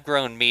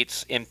 Lab-grown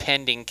meats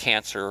impending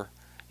cancer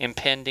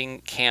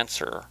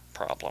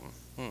problem.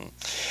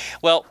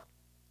 Well,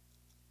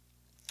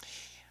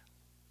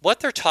 what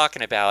they're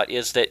talking about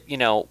is that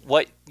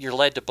what you're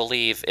led to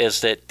believe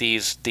is that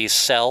these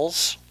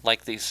cells,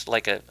 like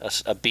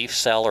a beef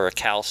cell or a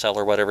cow cell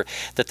or whatever,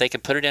 that they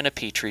can put it in a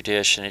petri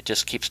dish and it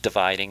just keeps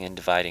dividing and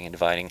dividing and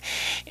dividing,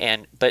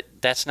 but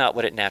that's not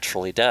what it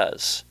naturally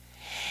does.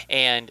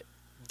 And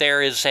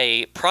there is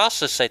a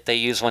process that they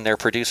use when they're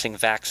producing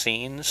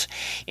vaccines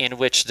in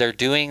which they're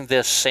doing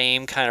this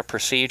same kind of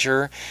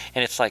procedure,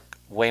 and it's like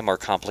way more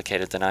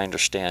complicated than I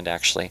understand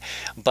actually,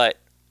 but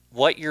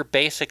what you're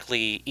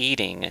basically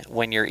eating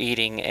when you're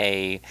eating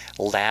a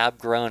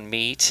lab-grown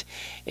meat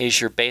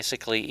is you're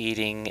basically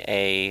eating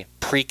a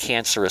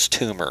precancerous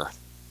tumor.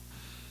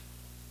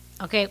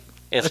 Okay.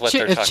 Is what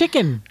they're talking. A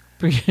chicken.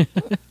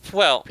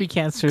 Well,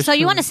 precancerous. So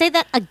you want to say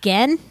that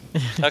again?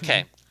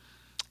 Okay.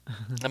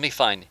 Let me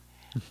find.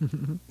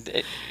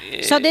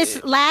 So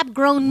this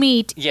lab-grown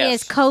meat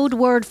is code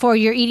word for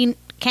you're eating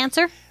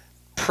cancer?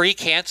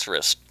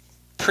 Precancerous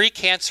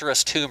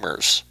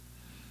tumors.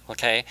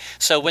 Okay,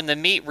 so when the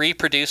meat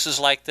reproduces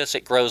like this,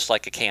 it grows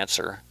like a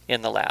cancer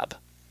in the lab.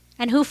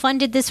 And who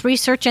funded this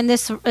research and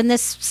this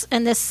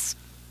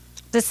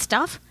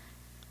stuff?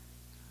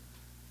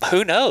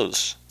 Who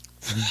knows?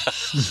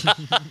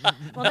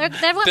 Well, there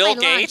went Bill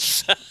my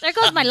Gates. Lunch. There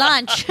goes my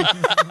lunch.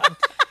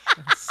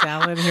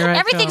 Salad here.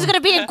 Everything's going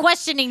to be in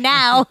questioning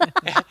now.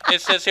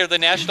 It says here, the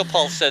National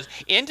Pulse says,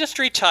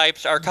 industry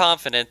types are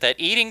confident that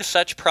eating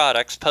such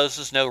products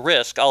poses no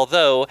risk,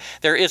 although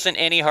there isn't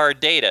any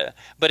hard data.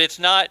 But it's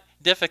not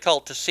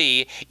difficult to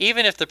see,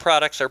 even if the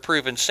products are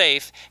proven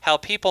safe, how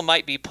people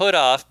might be put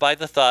off by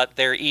the thought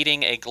they're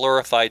eating a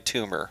glorified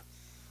tumor.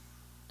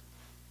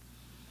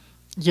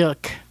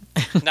 Yuck.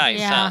 Nice,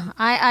 yeah, huh?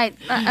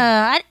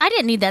 I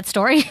didn't need that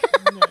story.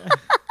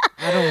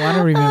 I don't want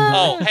to remember.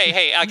 Oh,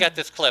 hey, I got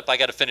this clip I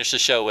got to finish the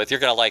show with. You're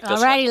going to like this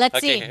Alrighty, one. let's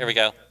see. see. Here we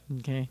go.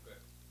 Okay.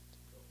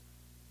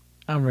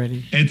 I'm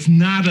ready. It's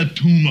not a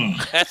tumor.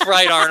 That's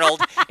right,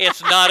 Arnold.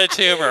 It's not a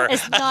tumor.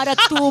 It's not a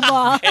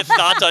tumor. It's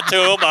not a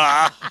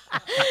tumor.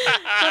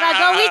 Should I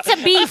go eat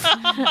some beef?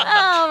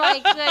 Oh,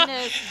 my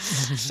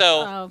goodness.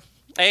 So,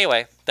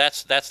 anyway,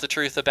 that's the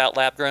truth about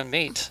lab-grown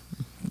meat.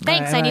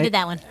 Thanks, I needed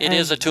that one. It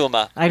is a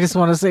tumor. I just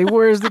want to say,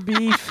 where's the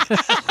beef?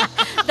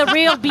 The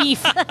real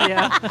beef.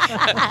 Yeah. All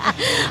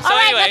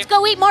right, anyway, let's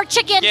go eat more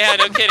chicken. Yeah,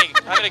 no kidding.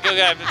 I'm going to go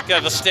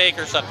get a steak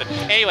or something.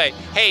 Anyway,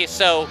 hey,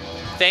 so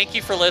thank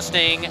you for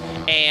listening,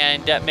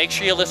 and make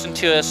sure you listen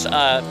to us.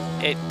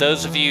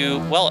 Those of you,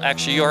 well,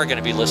 actually, you are going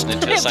to be listening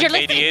to us on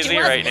KDAZ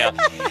right now.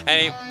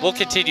 And we'll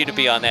continue to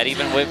be on that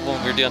even when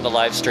we're doing the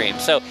live stream.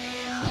 So,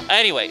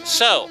 anyway,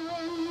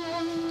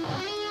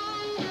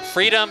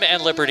 freedom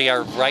and liberty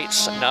are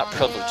rights, not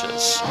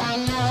privileges.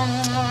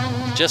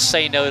 Just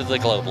say no to the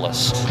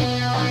globalist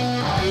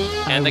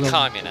and the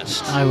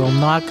communist. I will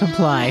not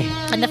comply.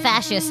 And the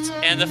fascists.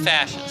 And the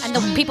fascists. And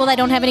the people that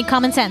don't have any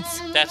common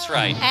sense. That's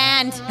right.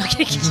 And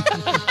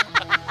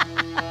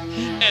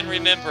and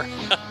remember,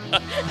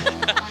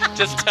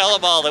 just tell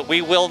them all that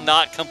we will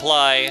not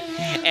comply,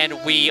 and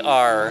we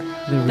are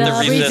the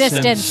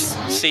resistance.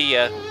 See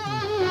ya.